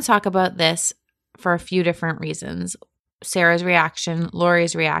 I want to talk about this for a few different reasons. Sarah's reaction,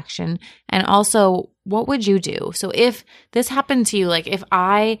 Lori's reaction, and also what would you do? So if this happened to you, like if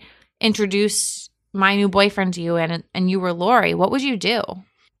I introduced my new boyfriend to you and you were Lori, what would you do?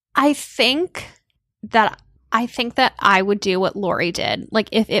 I think that I would do what Lori did. Like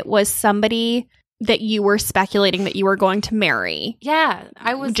if it was somebody that you were speculating that you were going to marry. Yeah,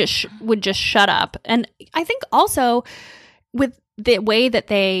 I was would just shut up. And I think also with the way that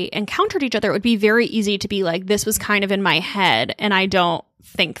they encountered each other, it would be very easy to be like, this was kind of in my head, and I don't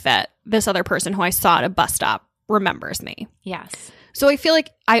think that this other person who I saw at a bus stop remembers me. Yes. So I feel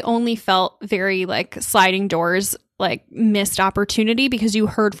like I only felt very like sliding doors, like missed opportunity, because you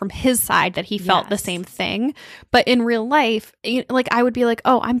heard from his side that he felt the same thing. But in real life, like I would be like,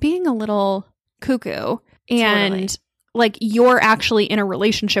 oh, I'm being a little cuckoo. And Totally. like you're actually in a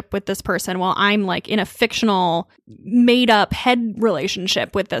relationship with this person while I'm like in a fictional made up head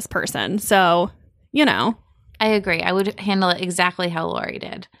relationship with this person. So, you know. I agree. I would handle it exactly how Lori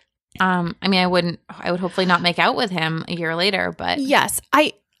did. I mean, I would hopefully not make out with him a year later, but Yes.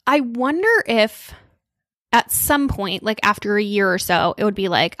 I wonder if at some point, like after a year or so, it would be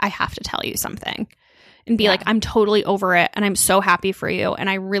like, I have to tell you something, and be like, I'm totally over it and I'm so happy for you and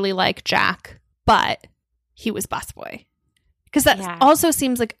I really like Jack, but he was busboy. Because that also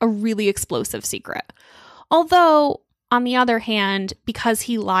seems like a really explosive secret. Although, on the other hand, because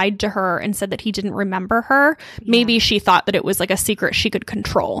he lied to her and said that he didn't remember her, maybe she thought that it was like a secret she could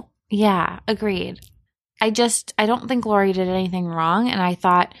control. Yeah, agreed. I don't think Lori did anything wrong. And I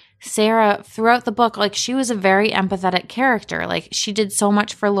thought Sarah, throughout the book, like she was a very empathetic character. Like she did so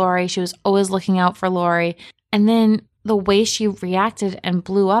much for Lori. She was always looking out for Lori. And then the way she reacted and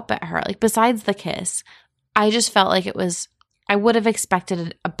blew up at her, like besides the kiss, I just felt like I would have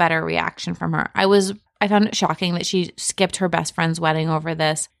expected a better reaction from her. I found it shocking that she skipped her best friend's wedding over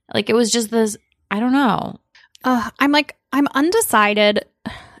this. Like it was just this, I don't know. I'm undecided.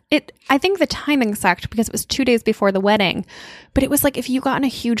 I think the timing sucked because it was 2 days before the wedding. But it was like if you got in a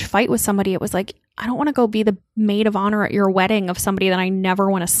huge fight with somebody, it was like, I don't want to go be the maid of honor at your wedding of somebody that I never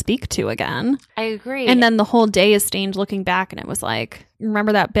want to speak to again. I agree. And then the whole day is stained looking back, and it was like,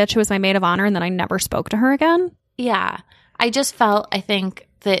 remember that bitch who was my maid of honor and then I never spoke to her again? Yeah. I just felt, I think,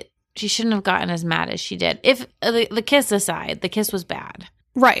 that she shouldn't have gotten as mad as she did. If the kiss aside, the kiss was bad.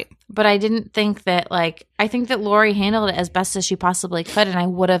 Right. But I didn't think that, like, I think that Lori handled it as best as she possibly could, and I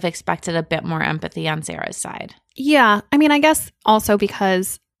would have expected a bit more empathy on Sarah's side. Yeah. I mean, I guess also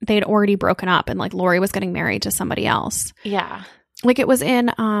because they'd already broken up and, like, Lori was getting married to somebody else. Yeah. Like, it was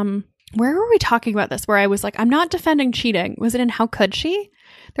in, where were we talking about this? Where I was like, I'm not defending cheating. Was it in How Could She?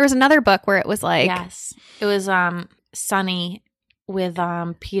 There was another book where it was like. Yes. It was Sunny with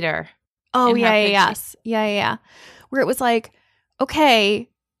Peter. Oh, yeah. Where it was like, okay,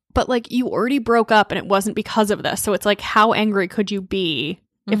 but like you already broke up and it wasn't because of this. So it's like, how angry could you be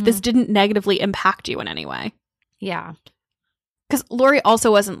if this didn't negatively impact you in any way? Yeah. Because Lori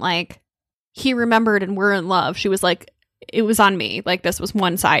also wasn't like, he remembered and we're in love. She was like, it was on me. Like this was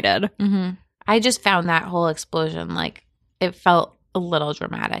one-sided. Mm-hmm. I just found that whole explosion, like it felt a little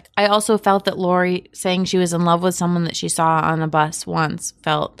dramatic. I also felt that Lori saying she was in love with someone that she saw on a bus once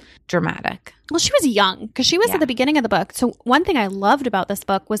felt dramatic. Well, she was young because she was at the beginning of the book. So one thing I loved about this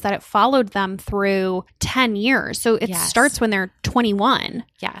book was that it followed them through 10 years. So it starts when they're 21.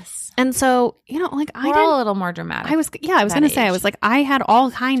 Yes. And so, you know, like We're all a little more dramatic. I was going to say, I was like, I had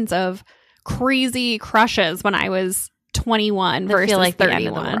all kinds of crazy crushes when I was 21 versus feel like the 31. end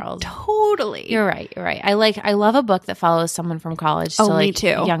of the world. Totally. You're right. I love a book that follows someone from college to me like too.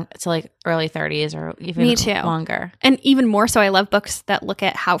 young to like early 30s or even Me too. longer. And even more so, I love books that look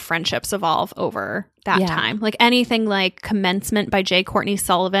at how friendships evolve over that time. Like anything like Commencement by J. Courtney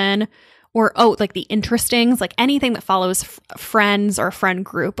Sullivan, or like The Interestings, like anything that follows friends or friend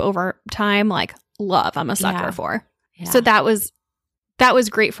group over time, like love. I'm a sucker for. Yeah. So that was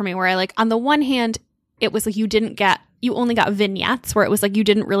great for me, where I like, on the one hand, it was like you only got vignettes, where it was like you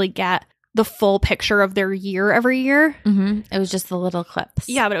didn't really get the full picture of their year every year. Mm-hmm. It was just the little clips.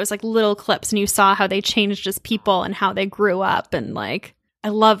 Yeah, but it was like little clips, and you saw how they changed as people and how they grew up, and like I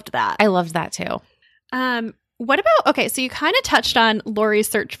loved that. I loved that too. What about, okay, so you kind of touched on Laurie's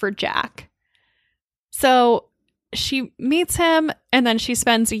search for Jack. So she meets him, and then she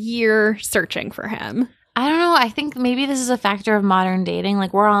spends a year searching for him. I don't know. I think maybe this is a factor of modern dating.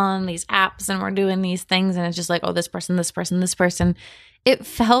 Like we're all on these apps and we're doing these things, and it's just like, oh, this person, this person, this person. It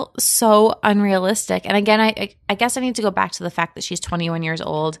felt so unrealistic. And again, I guess I need to go back to the fact that she's 21 years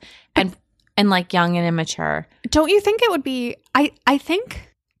old and like young and immature. Don't you think it would be, I think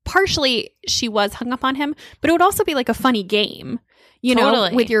partially she was hung up on him, but it would also be like a funny game, you know,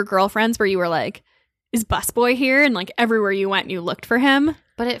 with your girlfriends, where you were like, is Busboy here? And like everywhere you went, you looked for him.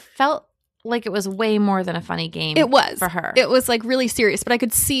 But it felt like it was way more than a funny game. It was for her. It was like really serious, but I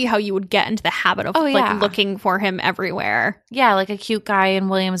could see how you would get into the habit of like looking for him everywhere. Yeah, like a cute guy in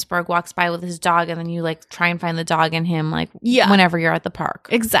Williamsburg walks by with his dog, and then you like try and find the dog in him, like whenever you're at the park.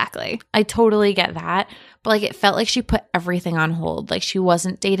 Exactly. I totally get that. But like it felt like she put everything on hold. Like she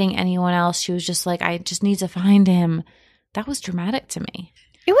wasn't dating anyone else. She was just like, I just need to find him. That was dramatic to me.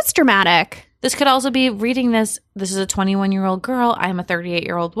 It was dramatic. This could also be reading this. This is a 21-year-old girl. I'm a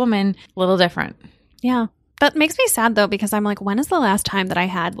 38-year-old woman. A little different. Yeah. That makes me sad though, because I'm like, when is the last time that I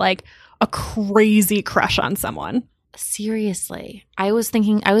had like a crazy crush on someone? Seriously. I was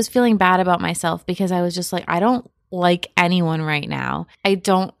feeling bad about myself because I was just like, I don't like anyone right now. I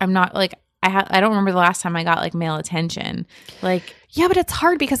don't remember the last time I got like male attention. Like, yeah, but it's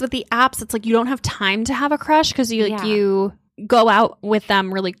hard because with the apps, it's like you don't have time to have a crush, because you go out with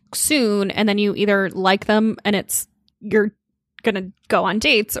them really soon, and then you either like them and you're gonna go on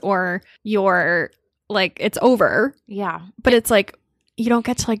dates, or you're like, it's over. Yeah. But it's like you don't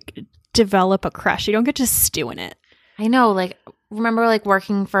get to like develop a crush. You don't get to stew in it. I know. Like, remember like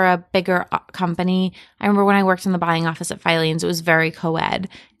working for a bigger company? I remember when I worked in the buying office at Filene's, it was very co-ed,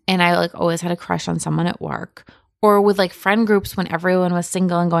 and I like always had a crush on someone at work, or with like friend groups when everyone was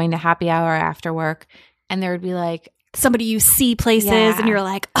single and going to happy hour after work, and there would be like somebody you see places and you're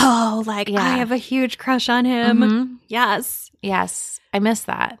like, oh, like I have a huge crush on him. Mm-hmm. Yes. I miss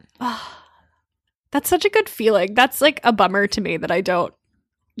that. Oh, that's such a good feeling. That's like a bummer to me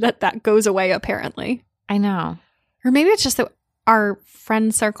that goes away apparently. I know. Or maybe it's just that our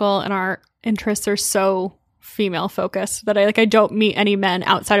friend circle and our interests are so female focused that I don't meet any men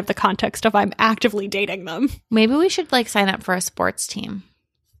outside of the context of I'm actively dating them. Maybe we should like sign up for a sports team.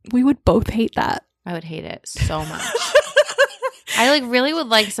 We would both hate that. I would hate it so much. I like really would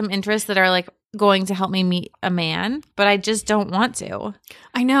like some interests that are like going to help me meet a man, but I just don't want to.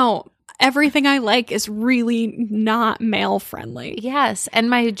 I know. Everything I like is really not male friendly. Yes. And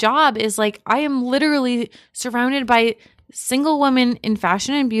my job is like, I am literally surrounded by single women in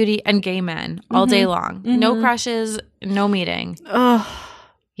fashion and beauty and gay men all day long. Mm-hmm. No crushes, no meeting. Ugh.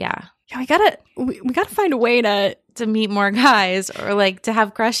 Yeah. We gotta find a way to meet more guys, or like to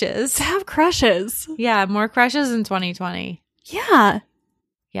have crushes. Yeah, more crushes in 2020. Yeah.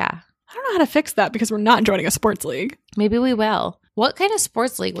 Yeah. I don't know how to fix that because we're not joining a sports league. Maybe we will. What kind of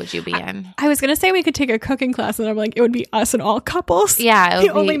sports league would you be in? I was going to say we could take a cooking class, and I'm like, it would be us and all couples. Yeah. It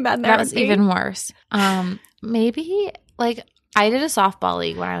would only men there. That was even worse. Maybe like I did a softball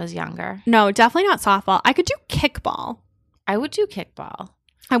league when I was younger. No, definitely not softball. I could do kickball. I would do kickball.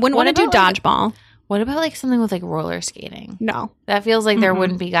 I wouldn't want to do dodgeball. What about like something with like roller skating? No. That feels like there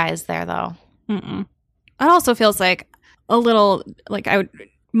wouldn't be guys there though. Mm-mm. It also feels like a little like I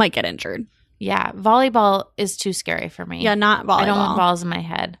might get injured. Yeah. Volleyball is too scary for me. Yeah, not volleyball. I don't want balls in my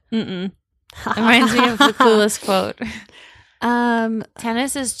head. Mm-mm. It reminds me of the Clueless quote.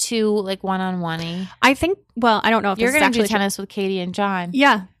 Tennis is too like one-on-one-y. I think, well, I don't know if you're going to do tennis tennis with Katie and John.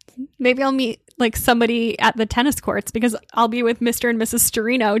 Yeah. Maybe I'll meet like somebody at the tennis courts because I'll be with Mr. and Mrs.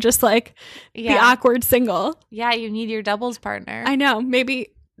 Storino, just like the awkward single. Yeah, you need your doubles partner. I know. Maybe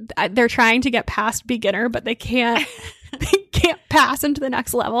they're trying to get past beginner, but they can't. They can't pass into the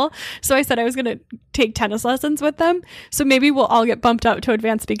next level. So I said I was going to take tennis lessons with them. So maybe we'll all get bumped up to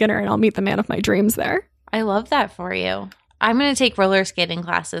advanced beginner, and I'll meet the man of my dreams there. I love that for you. I'm going to take roller skating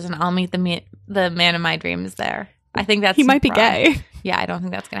classes, and I'll meet the man of my dreams there. I think that's He might be wrong. gay. Yeah, I don't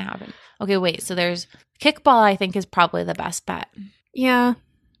think that's going to happen. Okay, wait. So there's kickball, I think, is probably the best bet. Yeah.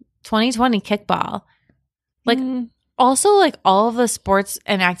 2020 kickball. Like, Mm. also, like, all of the sports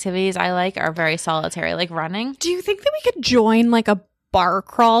and activities I like are very solitary, like running. Do you think that we could join like a bar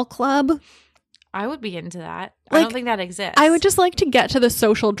crawl club? I would be into that. I Like, don't think that exists. I would just like to get to the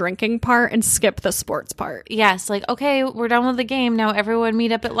social drinking part and skip the sports part. Yes, like, okay, we're done with the game. Now everyone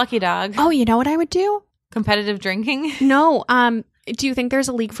meet up at Lucky Dog. Oh, you know what I would do? Competitive drinking. No. Do you think there's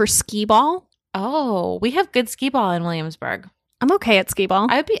a league for skee ball? Oh, we have good skee ball in Williamsburg. I'm okay at skee ball.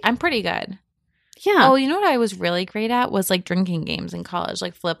 I'm pretty good. Yeah. Oh, you know what I was really great at was like drinking games in college,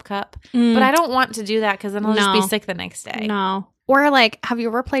 like Flip Cup. Mm, But I don't want to do that because then I'll just be No. sick the next day. no. Or like, have you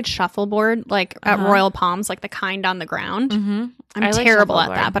ever played shuffleboard like at Uh-huh. Royal Palms, like the kind on the ground? Mm-hmm. I'm I like terrible at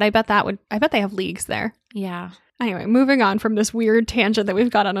shuffleboard. that, but I bet they have leagues there. Yeah. Anyway, moving on from this weird tangent that we've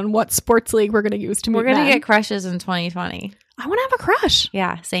got on what sports league we're going to use to meet We're going to men. get crushes in 2020. I want to have a crush.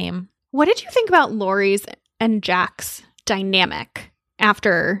 Yeah, same. What did you think about Lori's and Jack's dynamic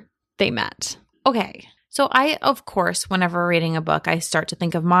after they met? Okay. So I, of course, whenever reading a book, I start to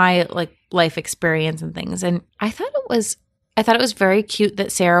think of my like life experience and things. And I thought it was very cute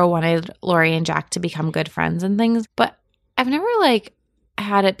that Sarah wanted Lori and Jack to become good friends and things. But I've never like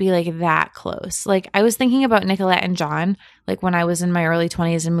had it be like that close. Like I was thinking about Nicolette and John, like when I was in my early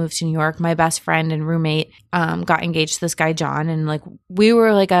 20s and moved to New York, my best friend and roommate got engaged to this guy, John. And like we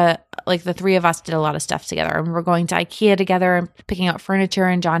were like the three of us did a lot of stuff together. And we were going to IKEA together and picking out furniture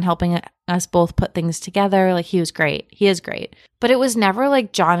and John helping us both put things together. Like he was great. He is great. But it was never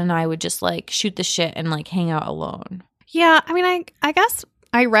like John and I would just like shoot the shit and like hang out alone. Yeah, I mean, I guess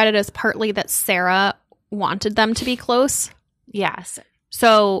I read it as partly that Sarah wanted them to be close, Yes.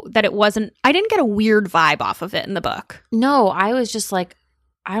 so that it wasn't. I didn't get a weird vibe off of it in the book. No, I was just like,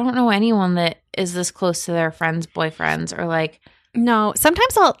 I don't know anyone that is this close to their friends' boyfriends or like, No,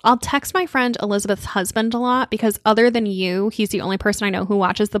 sometimes I'll text my friend Elizabeth's husband a lot because other than you, he's the only person I know who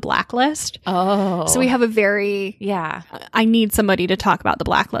watches The Blacklist. oh. So we have a very. Yeah. I need somebody to talk about The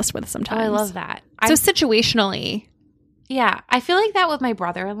Blacklist with Oh, sometimes. I love that. So situationally, Yeah. I feel like that with my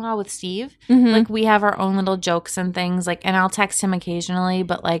brother-in-law, with Steve. mhm. Like we have our own little jokes and things like, and I'll text him occasionally,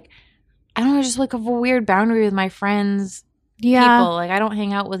 but like, I don't know, just like have a weird boundary with my friends, yeah, people. Like I don't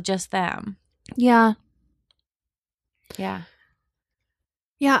hang out with just them. yeah. Yeah.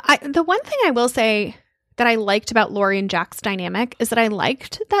 Yeah, the one thing I will say that I liked about Lori and Jack's dynamic is that I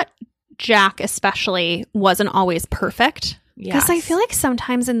liked that Jack especially wasn't always perfect. Because I feel like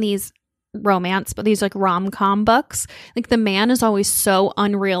sometimes in these romance, but these like rom-com books, like the man is always so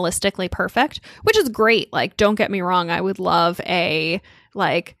unrealistically perfect, which is great. Like, don't get me wrong, I would love a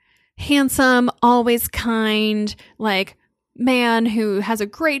like handsome, always kind, like man who has a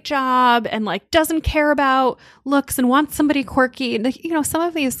great job and like doesn't care about looks and wants somebody quirky. And you know, some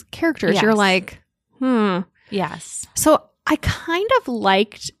of these characters Yes. you're like, Yes. So I kind of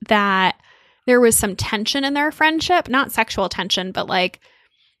liked that there was some tension in their friendship, not sexual tension, but like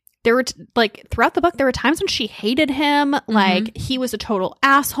there were like throughout the book, there were times when she hated him. Like he was a total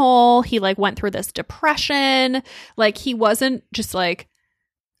asshole. He like went through this depression. Like he wasn't just like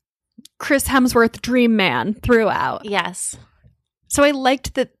Chris Hemsworth dream man throughout. Yes. So I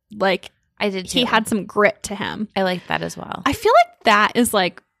liked that like I did too. he had some grit to him. I liked that as well. I feel like that is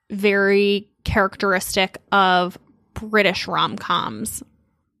like very characteristic of British rom-coms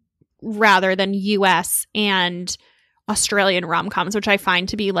rather than US and Australian rom-coms, which I find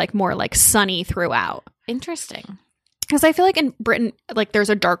to be like more like sunny throughout. Interesting. Because I feel like in Britain, like there's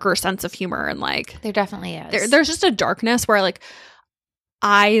a darker sense of humor and like There definitely is. there's just a darkness where like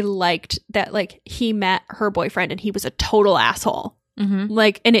I liked that like he met her boyfriend and he was a total asshole. Mm-hmm.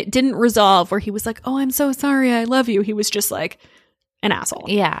 Like, and it didn't resolve where he was like, oh, I'm so sorry, I love you. He was just like an asshole.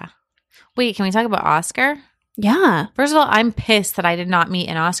 Yeah. Wait, can we talk about Oscar? Yeah, First of all, I'm pissed that I did not meet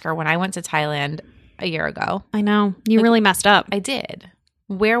an Oscar when I went to Thailand a year ago. I know. You Like, really messed up. I did.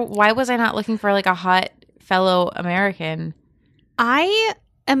 Why was I not looking for like a hot fellow American? I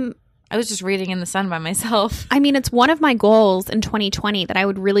was just reading in the sun by myself. mean, it's one of my goals in 2020 that I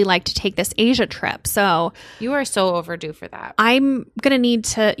would really like to take this Asia trip. So You are so overdue for that. I'm going to need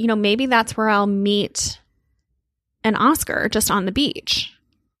to, you know, maybe that's where I'll meet an Oscar just on the beach.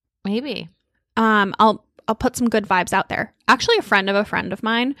 Maybe. I'll put some good vibes out there. Actually, a friend of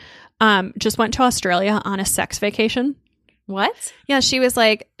mine just went to Australia on a sex vacation. What? Yeah, she was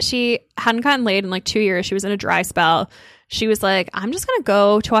like, she hadn't gotten laid in like 2 years. She was in a dry spell. She was like, I'm just going to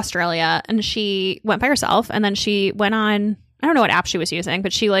go to Australia. And she went by herself. And then she went on, I don't know what app she was using,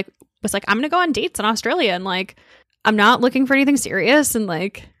 but she like was like, I'm going to go on dates in Australia. And like, I'm not looking for anything serious. And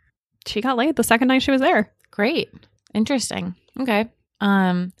like, she got laid the second night she was there. Great. Interesting. Okay.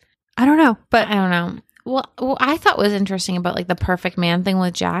 I don't know, but I don't know. Well, I thought was interesting about like the perfect man thing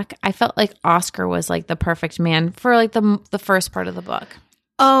with Jack. I felt like Oscar was like the perfect man for like the first part of the book.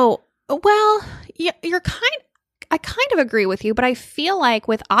 oh, well, yeah, I kind of agree with you, but I feel like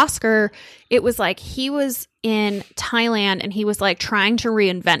with Oscar, it was like he was in Thailand and he was like trying to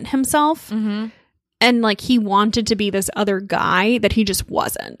reinvent himself. Mm-hmm. And like he wanted to be this other guy that he just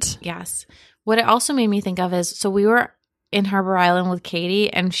wasn't. Yes. What it also made me think of is, so we were in Harbor Island with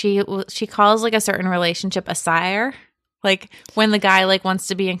Katie, and she calls like a certain relationship a sire. Like when the guy like wants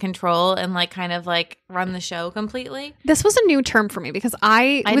to be in control and like kind of like run the show completely. This was a new term for me because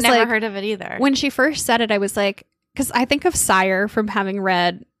I was never like, heard of it either. when she first said it, I was like, because I think of sire from having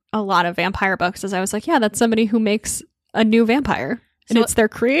read a lot of vampire books, as I was like, yeah, that's somebody who makes a new vampire and So- it's their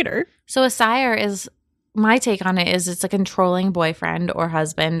creator. So a sire is, my take on it is, it's a controlling boyfriend or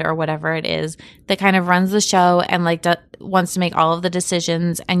husband or whatever it is that kind of runs the show and like wants to make all of the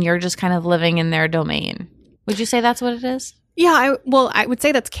decisions, and you're just kind of living in their domain. Would you say that's what it is? Yeah, I would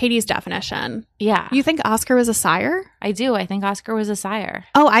say that's Katie's definition. Yeah, You think Oscar was a sire? I do. I think Oscar was a sire.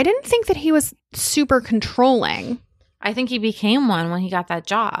 Oh, I didn't think that he was super controlling. I think he became one when he got that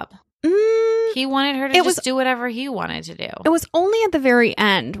job. He wanted her to It just was- do whatever he wanted to do. It was only at the very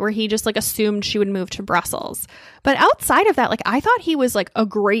end where he just like assumed she would move to Brussels. But outside of that, like I thought he was like a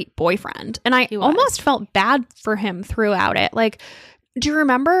great boyfriend. And I He was. almost felt bad for him throughout it. Like, do you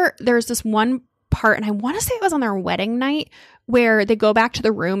remember there's this one part, and I want to say it was on their wedding night, where they go back to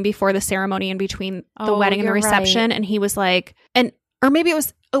the room before the ceremony in between the Oh, wedding and the you're reception. right. And he was like, or maybe it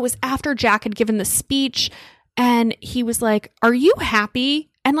was after Jack had given the speech, and he was like, "Are you happy?"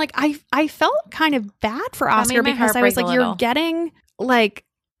 And like I felt kind of bad for That Oscar made my because heart I was break a like, you're little. getting like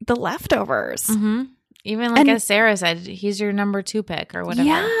the leftovers. Mm-hmm. Even like And- as Sarah said, he's your number 2 pick or whatever.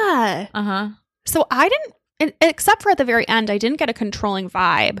 Yeah. Uh-huh. So I didn't, except for at the very end, I didn't get a controlling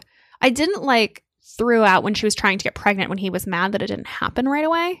vibe. I didn't like throughout when she was trying to get pregnant when he was mad that it didn't happen right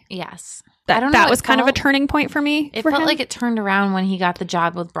away. Yes. That, I don't know. that it was kind of a felt- turning point for me. It for felt him. like it turned around when he got the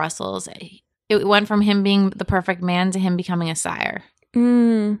job with Brussels. It went from him being the perfect man to him becoming a sire.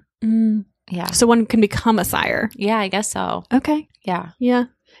 Yeah. So one can become a sire. Yeah, I guess so. Okay. Yeah. Yeah.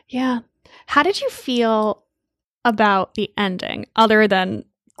 Yeah. How did you feel about the ending other than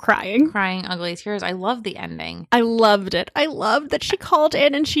crying? Crying ugly tears. I love the ending. I loved it. I loved that she called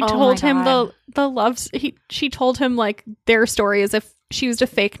in and she Oh told my him God. the loves. She told him like their story as if she used a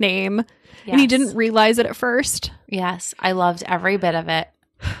fake name, and he Yes. didn't realize it at first. Yes. I loved every bit of it.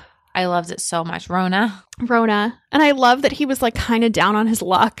 I loved it so much. Rona. And I love that he was like kind of down on his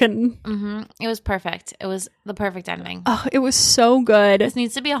luck, and Mm-hmm. It was perfect. It was the perfect ending. oh, it was so good. This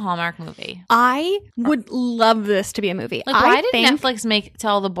needs to be a Hallmark movie. I would love this to be a movie. Like, I why did think Netflix make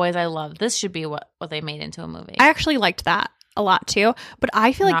Tell the Boys I Love? This should be what they made into a movie. I actually liked that a lot too, but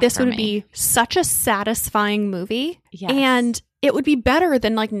I feel like Not this for would me. be such a satisfying movie, Yes. and it would be better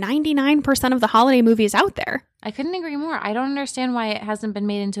than like 99% of the holiday movies out there. I couldn't agree more. I don't understand why it hasn't been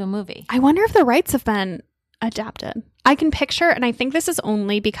made into a movie. I wonder if the rights have been adapted. I can picture, and I think this is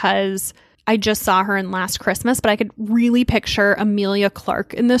only because I just saw her in Last Christmas, but I could really picture Amelia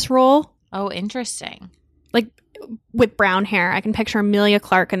Clarke in this role. Oh, interesting. Like with brown hair, I can picture Amelia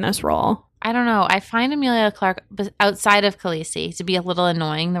Clarke in this role. I don't know. I find Amelia Clarke, outside of Khaleesi, to be a little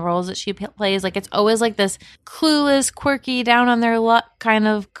annoying. The roles that she plays, like it's always like this clueless, quirky, down on their luck kind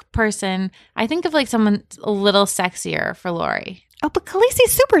of person. I think of like someone a little sexier for Laurie. Oh, but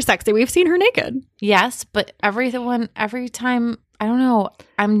Khaleesi's super sexy. We've seen her naked. Yes, but every time, I don't know.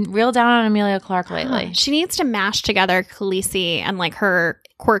 I'm real down on Amelia Clarke lately. She needs to mash together Khaleesi and like her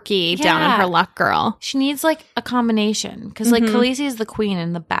quirky, down on Yeah. her luck girl. She needs like a combination because like Mhm. Khaleesi is the queen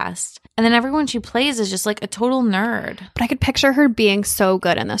and the best, and then everyone she plays is just like a total nerd. But I could picture her being so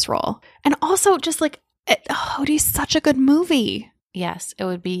good in this role. And also just like, Hodie's such a good movie. Yes, it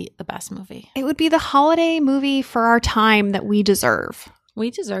would be the best movie. It would be the holiday movie for our time that we deserve.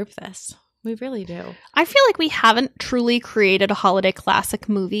 We deserve this. We really do. I feel like we haven't truly created a holiday classic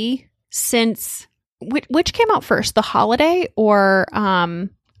movie since which came out first, The Holiday or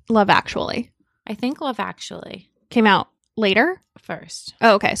Love Actually? I think Love Actually Came out later? first.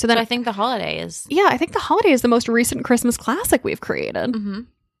 Oh, okay. So But then I think The Holiday is. yeah, I think The Holiday is the most recent Christmas classic we've created. Mm-hmm.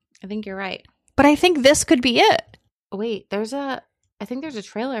 I think you're right. But I think this could be it. Wait, I think there's a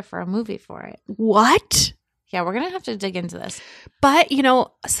trailer for a movie for it. What? Yeah, we're gonna have to dig into this. But, you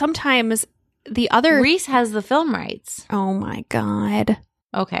know, sometimes the other Reese has the film rights. Oh my god.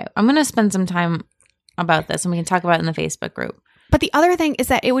 Okay, I'm gonna spend some time about this, and we can talk about it in the Facebook group. But the other thing is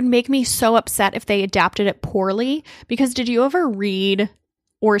that it would make me so upset if they adapted it poorly. Because did you ever read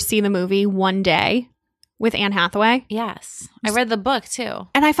or see the movie One Day with Anne Hathaway. Yes. I read the book too.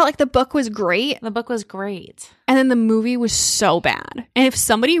 And I felt like the book was great. The book was great. And then the movie was so bad. And if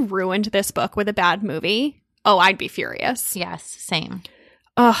somebody ruined this book with a bad movie, oh, I'd be furious. Yes, same.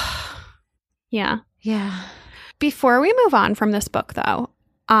 Ugh. Yeah. Yeah. Before we move on from this book, though,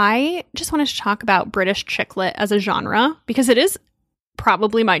 I just wanted to talk about British chick lit as a genre because it is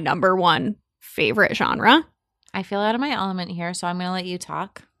probably my number one favorite genre. I feel out of my element here, so I'm going to let you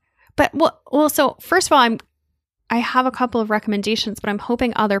talk. But well, so first of all, I have a couple of recommendations, but I'm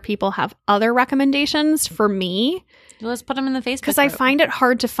hoping other people have other recommendations for me. Let's put them in the Facebook because I find it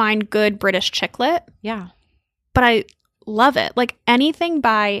hard to find good British chick lit. Yeah. But I love it. Like anything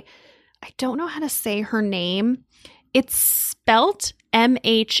by, I don't know how to say her name. It's spelt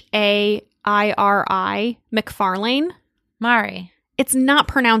MHAIRI, McFarlane. Mari. It's not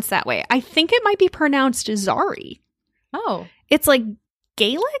pronounced that way. I think it might be pronounced Zari. Oh. It's like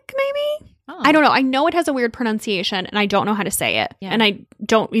Gaelic, maybe? Oh. I don't know. I know it has a weird pronunciation, and I don't know how to say it. Yeah. And I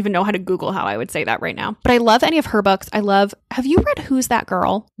don't even know how to Google how I would say that right now. But I love any of her books. Have you read Who's That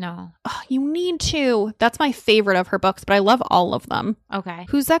Girl? No. Oh, you need to. That's my favorite of her books, but I love all of them. Okay.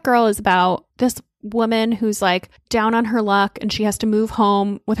 Who's That Girl is about this woman who's like down on her luck and she has to move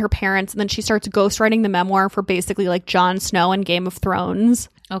home with her parents, and then she starts ghostwriting the memoir for basically like Jon Snow in Game of Thrones.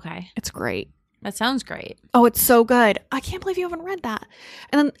 Okay. It's great. That sounds great. Oh, it's so good. I can't believe you haven't read that.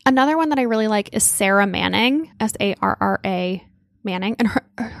 And then another one that I really like is Sarah Manning, Sarra Manning. And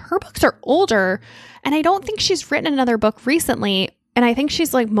her books are older, and I don't think she's written another book recently. And I think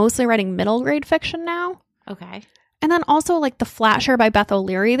she's like mostly writing middle grade fiction now. Okay. And then also like The Flasher by Beth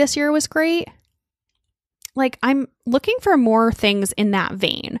O'Leary this year was great. Like I'm looking for more things in that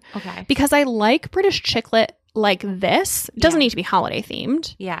vein. Okay. Because I like British chick lit like this. It doesn't need to be holiday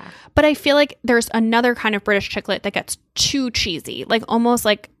themed. Yeah. But I feel like there's another kind of British chick lit that gets too cheesy. Like almost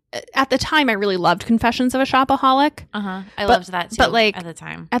like at the time I really loved Confessions of a Shopaholic. Uh-huh. I loved that too. But like at the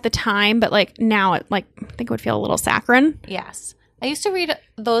time. But like now it like I think it would feel a little saccharine. Yes. I used to read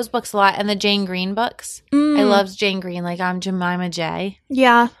those books a lot and the Jane Green books. I loved Jane Green. Like I'm Jemima J.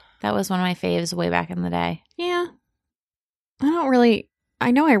 Yeah. That was one of my faves way back in the day. Yeah. I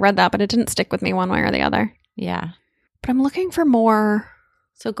know I read that, but it didn't stick with me one way or the other. Yeah. But I'm looking for more.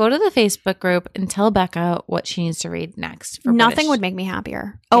 So go to the Facebook group and tell Becca what she needs to read next. Nothing British. would make me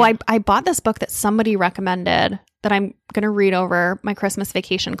happier. Oh, Yeah. I bought this book that somebody recommended that I'm going to read over my Christmas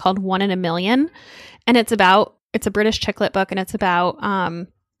vacation called One in a Million. And it's a British chick lit book, and it's about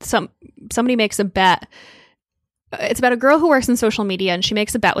somebody makes a bet. It's about a girl who works in social media, and she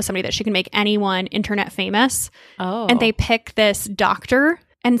makes a bet with somebody that she can make anyone internet famous. Oh. And they pick this doctor,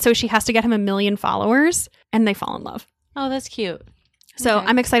 and so she has to get him 1 million followers, and they fall in love. Oh, that's cute. So Okay.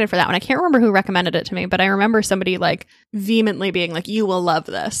 I'm excited for that one. I can't remember who recommended it to me, but I remember somebody like vehemently being like, you will love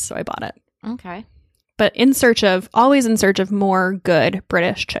this. So I bought it. Okay. But always in search of more good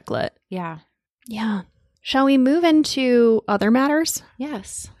British chick lit. Yeah. Yeah. Shall we move into other matters?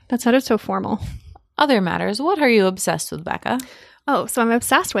 Yes. That sounded so formal. Other matters. What are you obsessed with, Becca? Oh, so I'm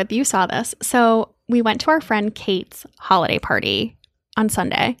obsessed with, you saw this. So we went to our friend Kate's holiday party on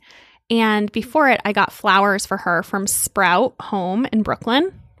Sunday. And before it, I got flowers for her from Sprout Home in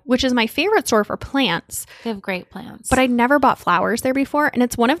Brooklyn, which is my favorite store for plants. They have great plants. But I'd never bought flowers there before. And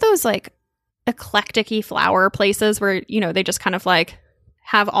it's one of those like eclectic-y flower places where, you know, they just kind of like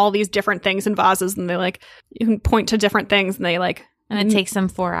have all these different things in vases, and they like, you can point to different things, and they like, and it takes them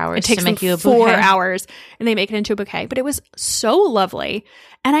 4 hours it takes to make them you a bouquet. 4 hours, and they make it into a bouquet. But it was so lovely.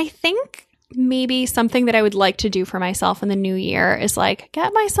 And I think maybe something that I would like to do for myself in the new year is like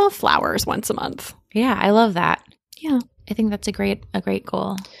get myself flowers once a month. Yeah, I love that. Yeah. I think that's a great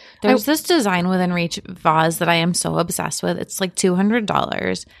goal. There's this Design Within Reach vase that I am so obsessed with. It's like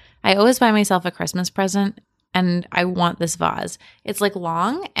 $200. I always buy myself a Christmas present, and I want this vase. It's like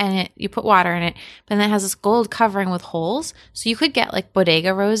long, and you put water in it, but then it has this gold covering with holes. So you could get like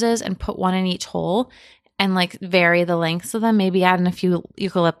bodega roses and put one in each hole and like vary the lengths of them, maybe add in a few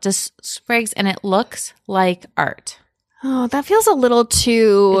eucalyptus sprigs, and it looks like art. Oh, that feels a little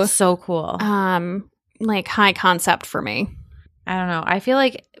too It's so cool. like high concept for me. I don't know. I feel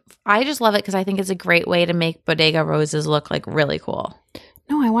like I just love it because I think it's a great way to make bodega roses look like really cool.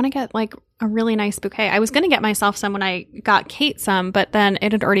 No, I want to get like a really nice bouquet. I was going to get myself some when I got Kate some, but then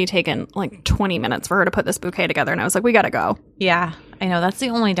it had already taken like 20 minutes for her to put this bouquet together. And I was like, we got to go. Yeah, I know. That's the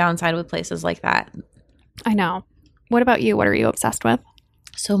only downside with places like that. I know. What about you? What are you obsessed with?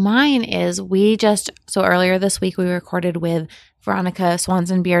 So mine is so earlier this week we recorded with Veronica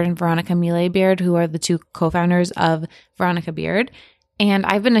Swanson Beard and Veronica Millet Beard, who are the two co-founders of Veronica Beard. And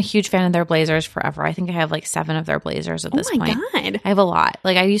I've been a huge fan of their blazers forever. I think I have like 7 of their blazers at this point. Oh my God. I have a lot.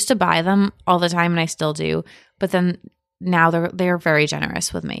 Like I used to buy them all the time and I still do. But then now they're very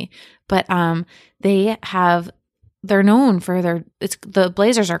generous with me. But they're known for the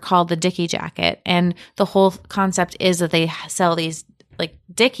blazers are called the Dickie jacket. And the whole concept is that they sell these like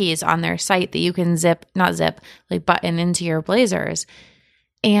Dickies on their site that you can like button into your blazers.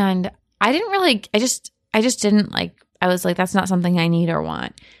 And I just didn't like, I was like, that's not something I need or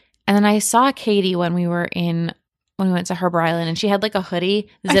want. And then I saw Katie when we went to Harbor Island, and she had like a hoodie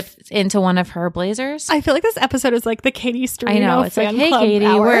zipped into one of her blazers. I feel like this episode is like the Katie Storino I know. It's like, hey, Katie,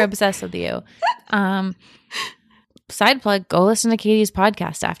 hour. we're obsessed with you. Side plug, go listen to Katie's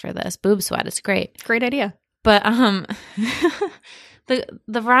podcast after this. Boob Sweat. It's great. Great idea. But the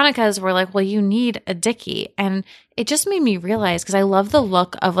Veronicas were like, well, you need a Dickie. And it just made me realize, because I love the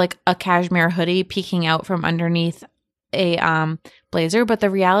look of like a cashmere hoodie peeking out from underneath a blazer. But the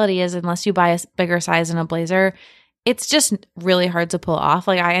reality is, unless you buy a bigger size in a blazer, it's just really hard to pull off.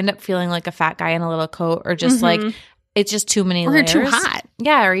 Like I end up feeling like a fat guy in a little coat, or just like it's just too many layers. Or you're too hot.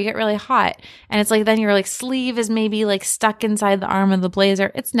 Yeah, or you get really hot. And it's like then your like sleeve is maybe like stuck inside the arm of the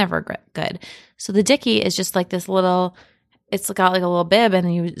blazer. It's never good. So the Dickie is just like this little, it's got like a little bib, and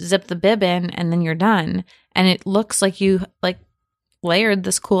then you zip the bib in and then you're done. And it looks like you like layered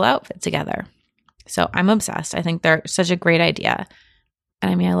this cool outfit together. So I'm obsessed. I think they're such a great idea.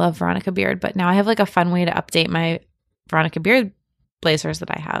 And I mean, I love Veronica Beard, but now I have like a fun way to update my Veronica Beard blazers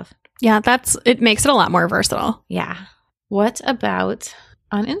that I have. Yeah, it makes it a lot more versatile. Yeah. What about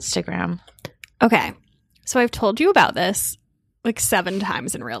on Instagram? Okay. So I've told you about this like 7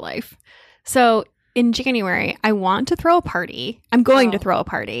 times in real life. So in January, I want to throw a party. I'm going to throw a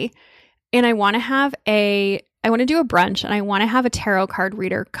party. And I want to do a brunch, and I want to have a tarot card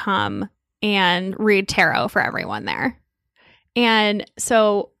reader come and read tarot for everyone there. And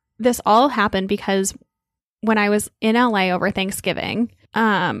so this all happened because when I was in LA over Thanksgiving,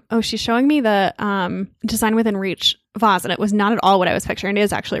 she's showing me the Design Within Reach vase, and it was not at all what I was picturing. It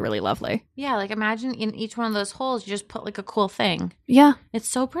is actually really lovely. Yeah, like imagine in each one of those holes, you just put like a cool thing. Yeah. It's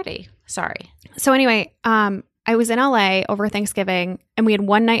so pretty. Sorry. So anyway, I was in LA over Thanksgiving, and we had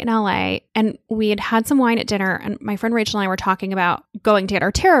one night in LA, and we had some wine at dinner, and my friend Rachel and I were talking about going to get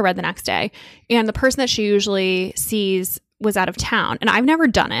our tarot read the next day. And the person that she usually sees was out of town, and I've never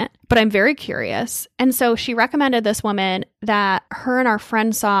done it, but I'm very curious. And so she recommended this woman that her and our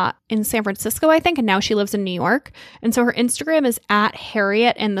friend saw in San Francisco, I think, and now she lives in New York. And so her Instagram is at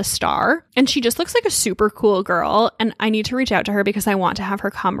Harriet and the Star, and she just looks like a super cool girl, and I need to reach out to her because I want to have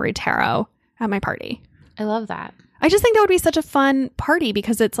her come read tarot at my party. I love that. I just think that would be such a fun party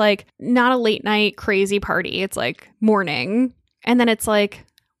because it's like not a late night crazy party. It's like morning, and then it's like,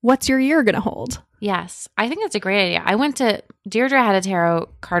 what's your year going to hold? Yes, I think that's a great idea. Deirdre had a tarot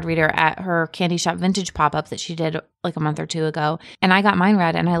card reader at her Candy Shop Vintage pop-up that she did like a month or 2 ago, and I got mine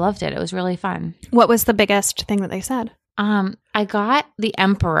read and I loved it. It was really fun. What was the biggest thing that they said? I got the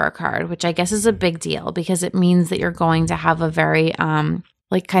Emperor card, which I guess is a big deal because it means that you're going to have a very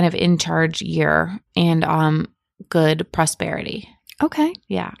like kind of in charge year and good prosperity. Okay.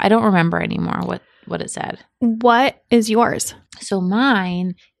 Yeah, I don't remember anymore what it said. What is yours? So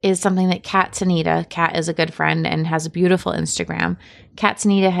mine is something that Kat Tanita, Kat is a good friend and has a beautiful Instagram. Kat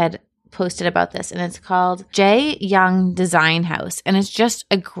Tanita had posted about this, and it's called J. Young Design House. And it's just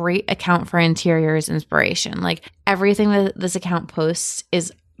a great account for interiors inspiration. Like everything that this account posts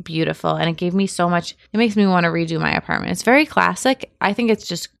is beautiful, and it gave me so much. It makes me want to redo my apartment. It's very classic. I think it's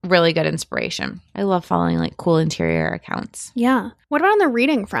just really good inspiration. I love following like cool interior accounts. Yeah. What about on the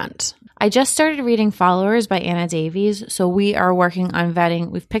reading front? I just started reading Followers by Anna Davies. So we are working on vetting.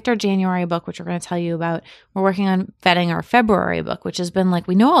 We've picked our January book, which we're going to tell you about. We're working on vetting our February book, which has been like,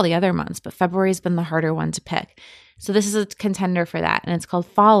 we know all the other months, but February's been the harder one to pick. So this is a contender for that. And it's called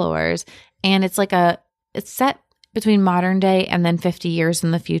Followers. And it's like it's set between modern day and then 50 years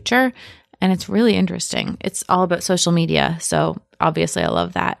in the future. And it's really interesting. It's all about social media. So obviously I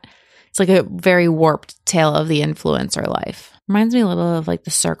love that. It's like a very warped tale of the influencer life. Reminds me a little of like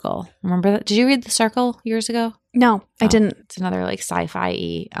The Circle. Remember that? Did you read The Circle years ago? No, I didn't. It's another like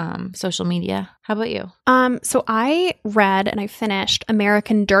sci-fi social media. How about you? So I read and I finished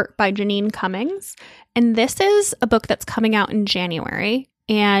American Dirt by Janine Cummings. And this is a book that's coming out in January.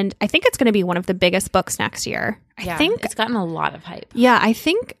 And I think it's going to be one of the biggest books next year. I think it's gotten a lot of hype. Yeah, I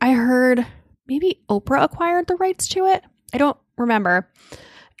think I heard maybe Oprah acquired the rights to it. I don't remember.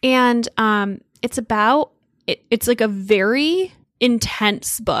 And it's about, it's like a very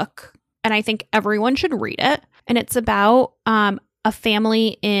intense book. And I think everyone should read it. And it's about a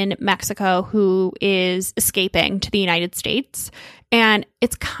family in Mexico who is escaping to the United States. And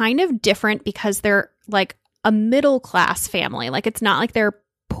it's kind of different because they're like a middle class family. Like it's not like they're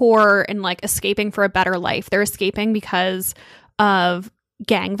poor and like escaping for a better life. They're escaping because of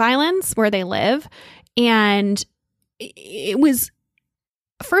gang violence where they live. And it was,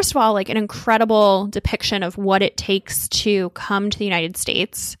 first of all, like an incredible depiction of what it takes to come to the United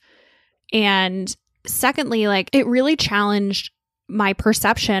States. And secondly, like it really challenged my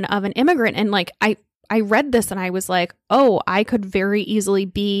perception of an immigrant. And like I read this and I was like, oh, I could very easily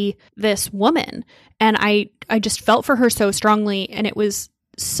be this woman. And I just felt for her so strongly. And it was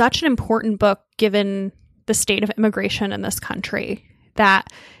such an important book given the state of immigration in this country that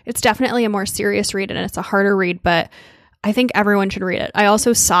it's definitely a more serious read and it's a harder read, but I think everyone should read it. I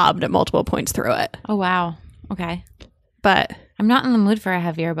also sobbed at multiple points through it. Oh, wow. Okay. But I'm not in the mood for a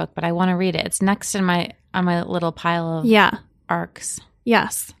heavier book, but I want to read it. It's next in on my little pile of arcs.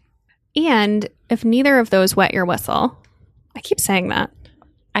 Yes. And if neither of those wet your whistle, I keep saying that.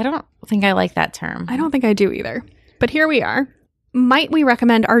 I don't think I like that term. I don't think I do either. But here we are. Might we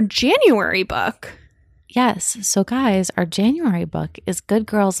recommend our January book? Yes. So guys, our January book is Good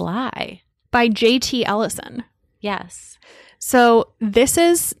Girls Lie by J.T. Ellison. Yes. So this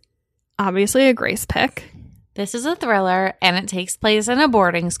is obviously a Grace pick. This is a thriller, and it takes place in a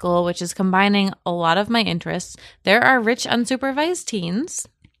boarding school, which is combining a lot of my interests. There are rich, unsupervised teens.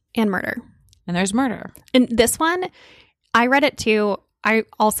 And murder. And there's murder. And this one, I read it too. I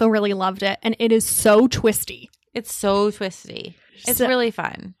also really loved it. And it is so twisty. It's so twisty. It's really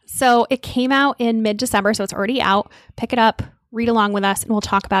fun. So it came out in mid-December, so it's already out. Pick it up, read along with us, and we'll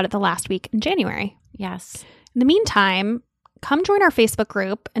talk about it the last week in January. Yes. In the meantime, come join our Facebook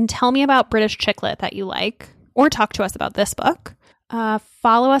group and tell me about British chick lit that you like, or talk to us about this book.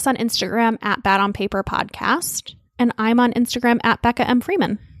 Follow us on Instagram at Bad on Paper Podcast. And I'm on Instagram at Becca M.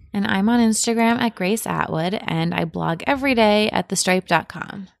 Freeman. And I'm on Instagram at Grace Atwood, and I blog every day at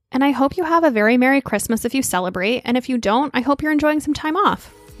thestripe.com. And I hope you have a very Merry Christmas if you celebrate. And if you don't, I hope you're enjoying some time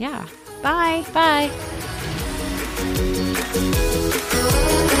off. Yeah. Bye. Bye.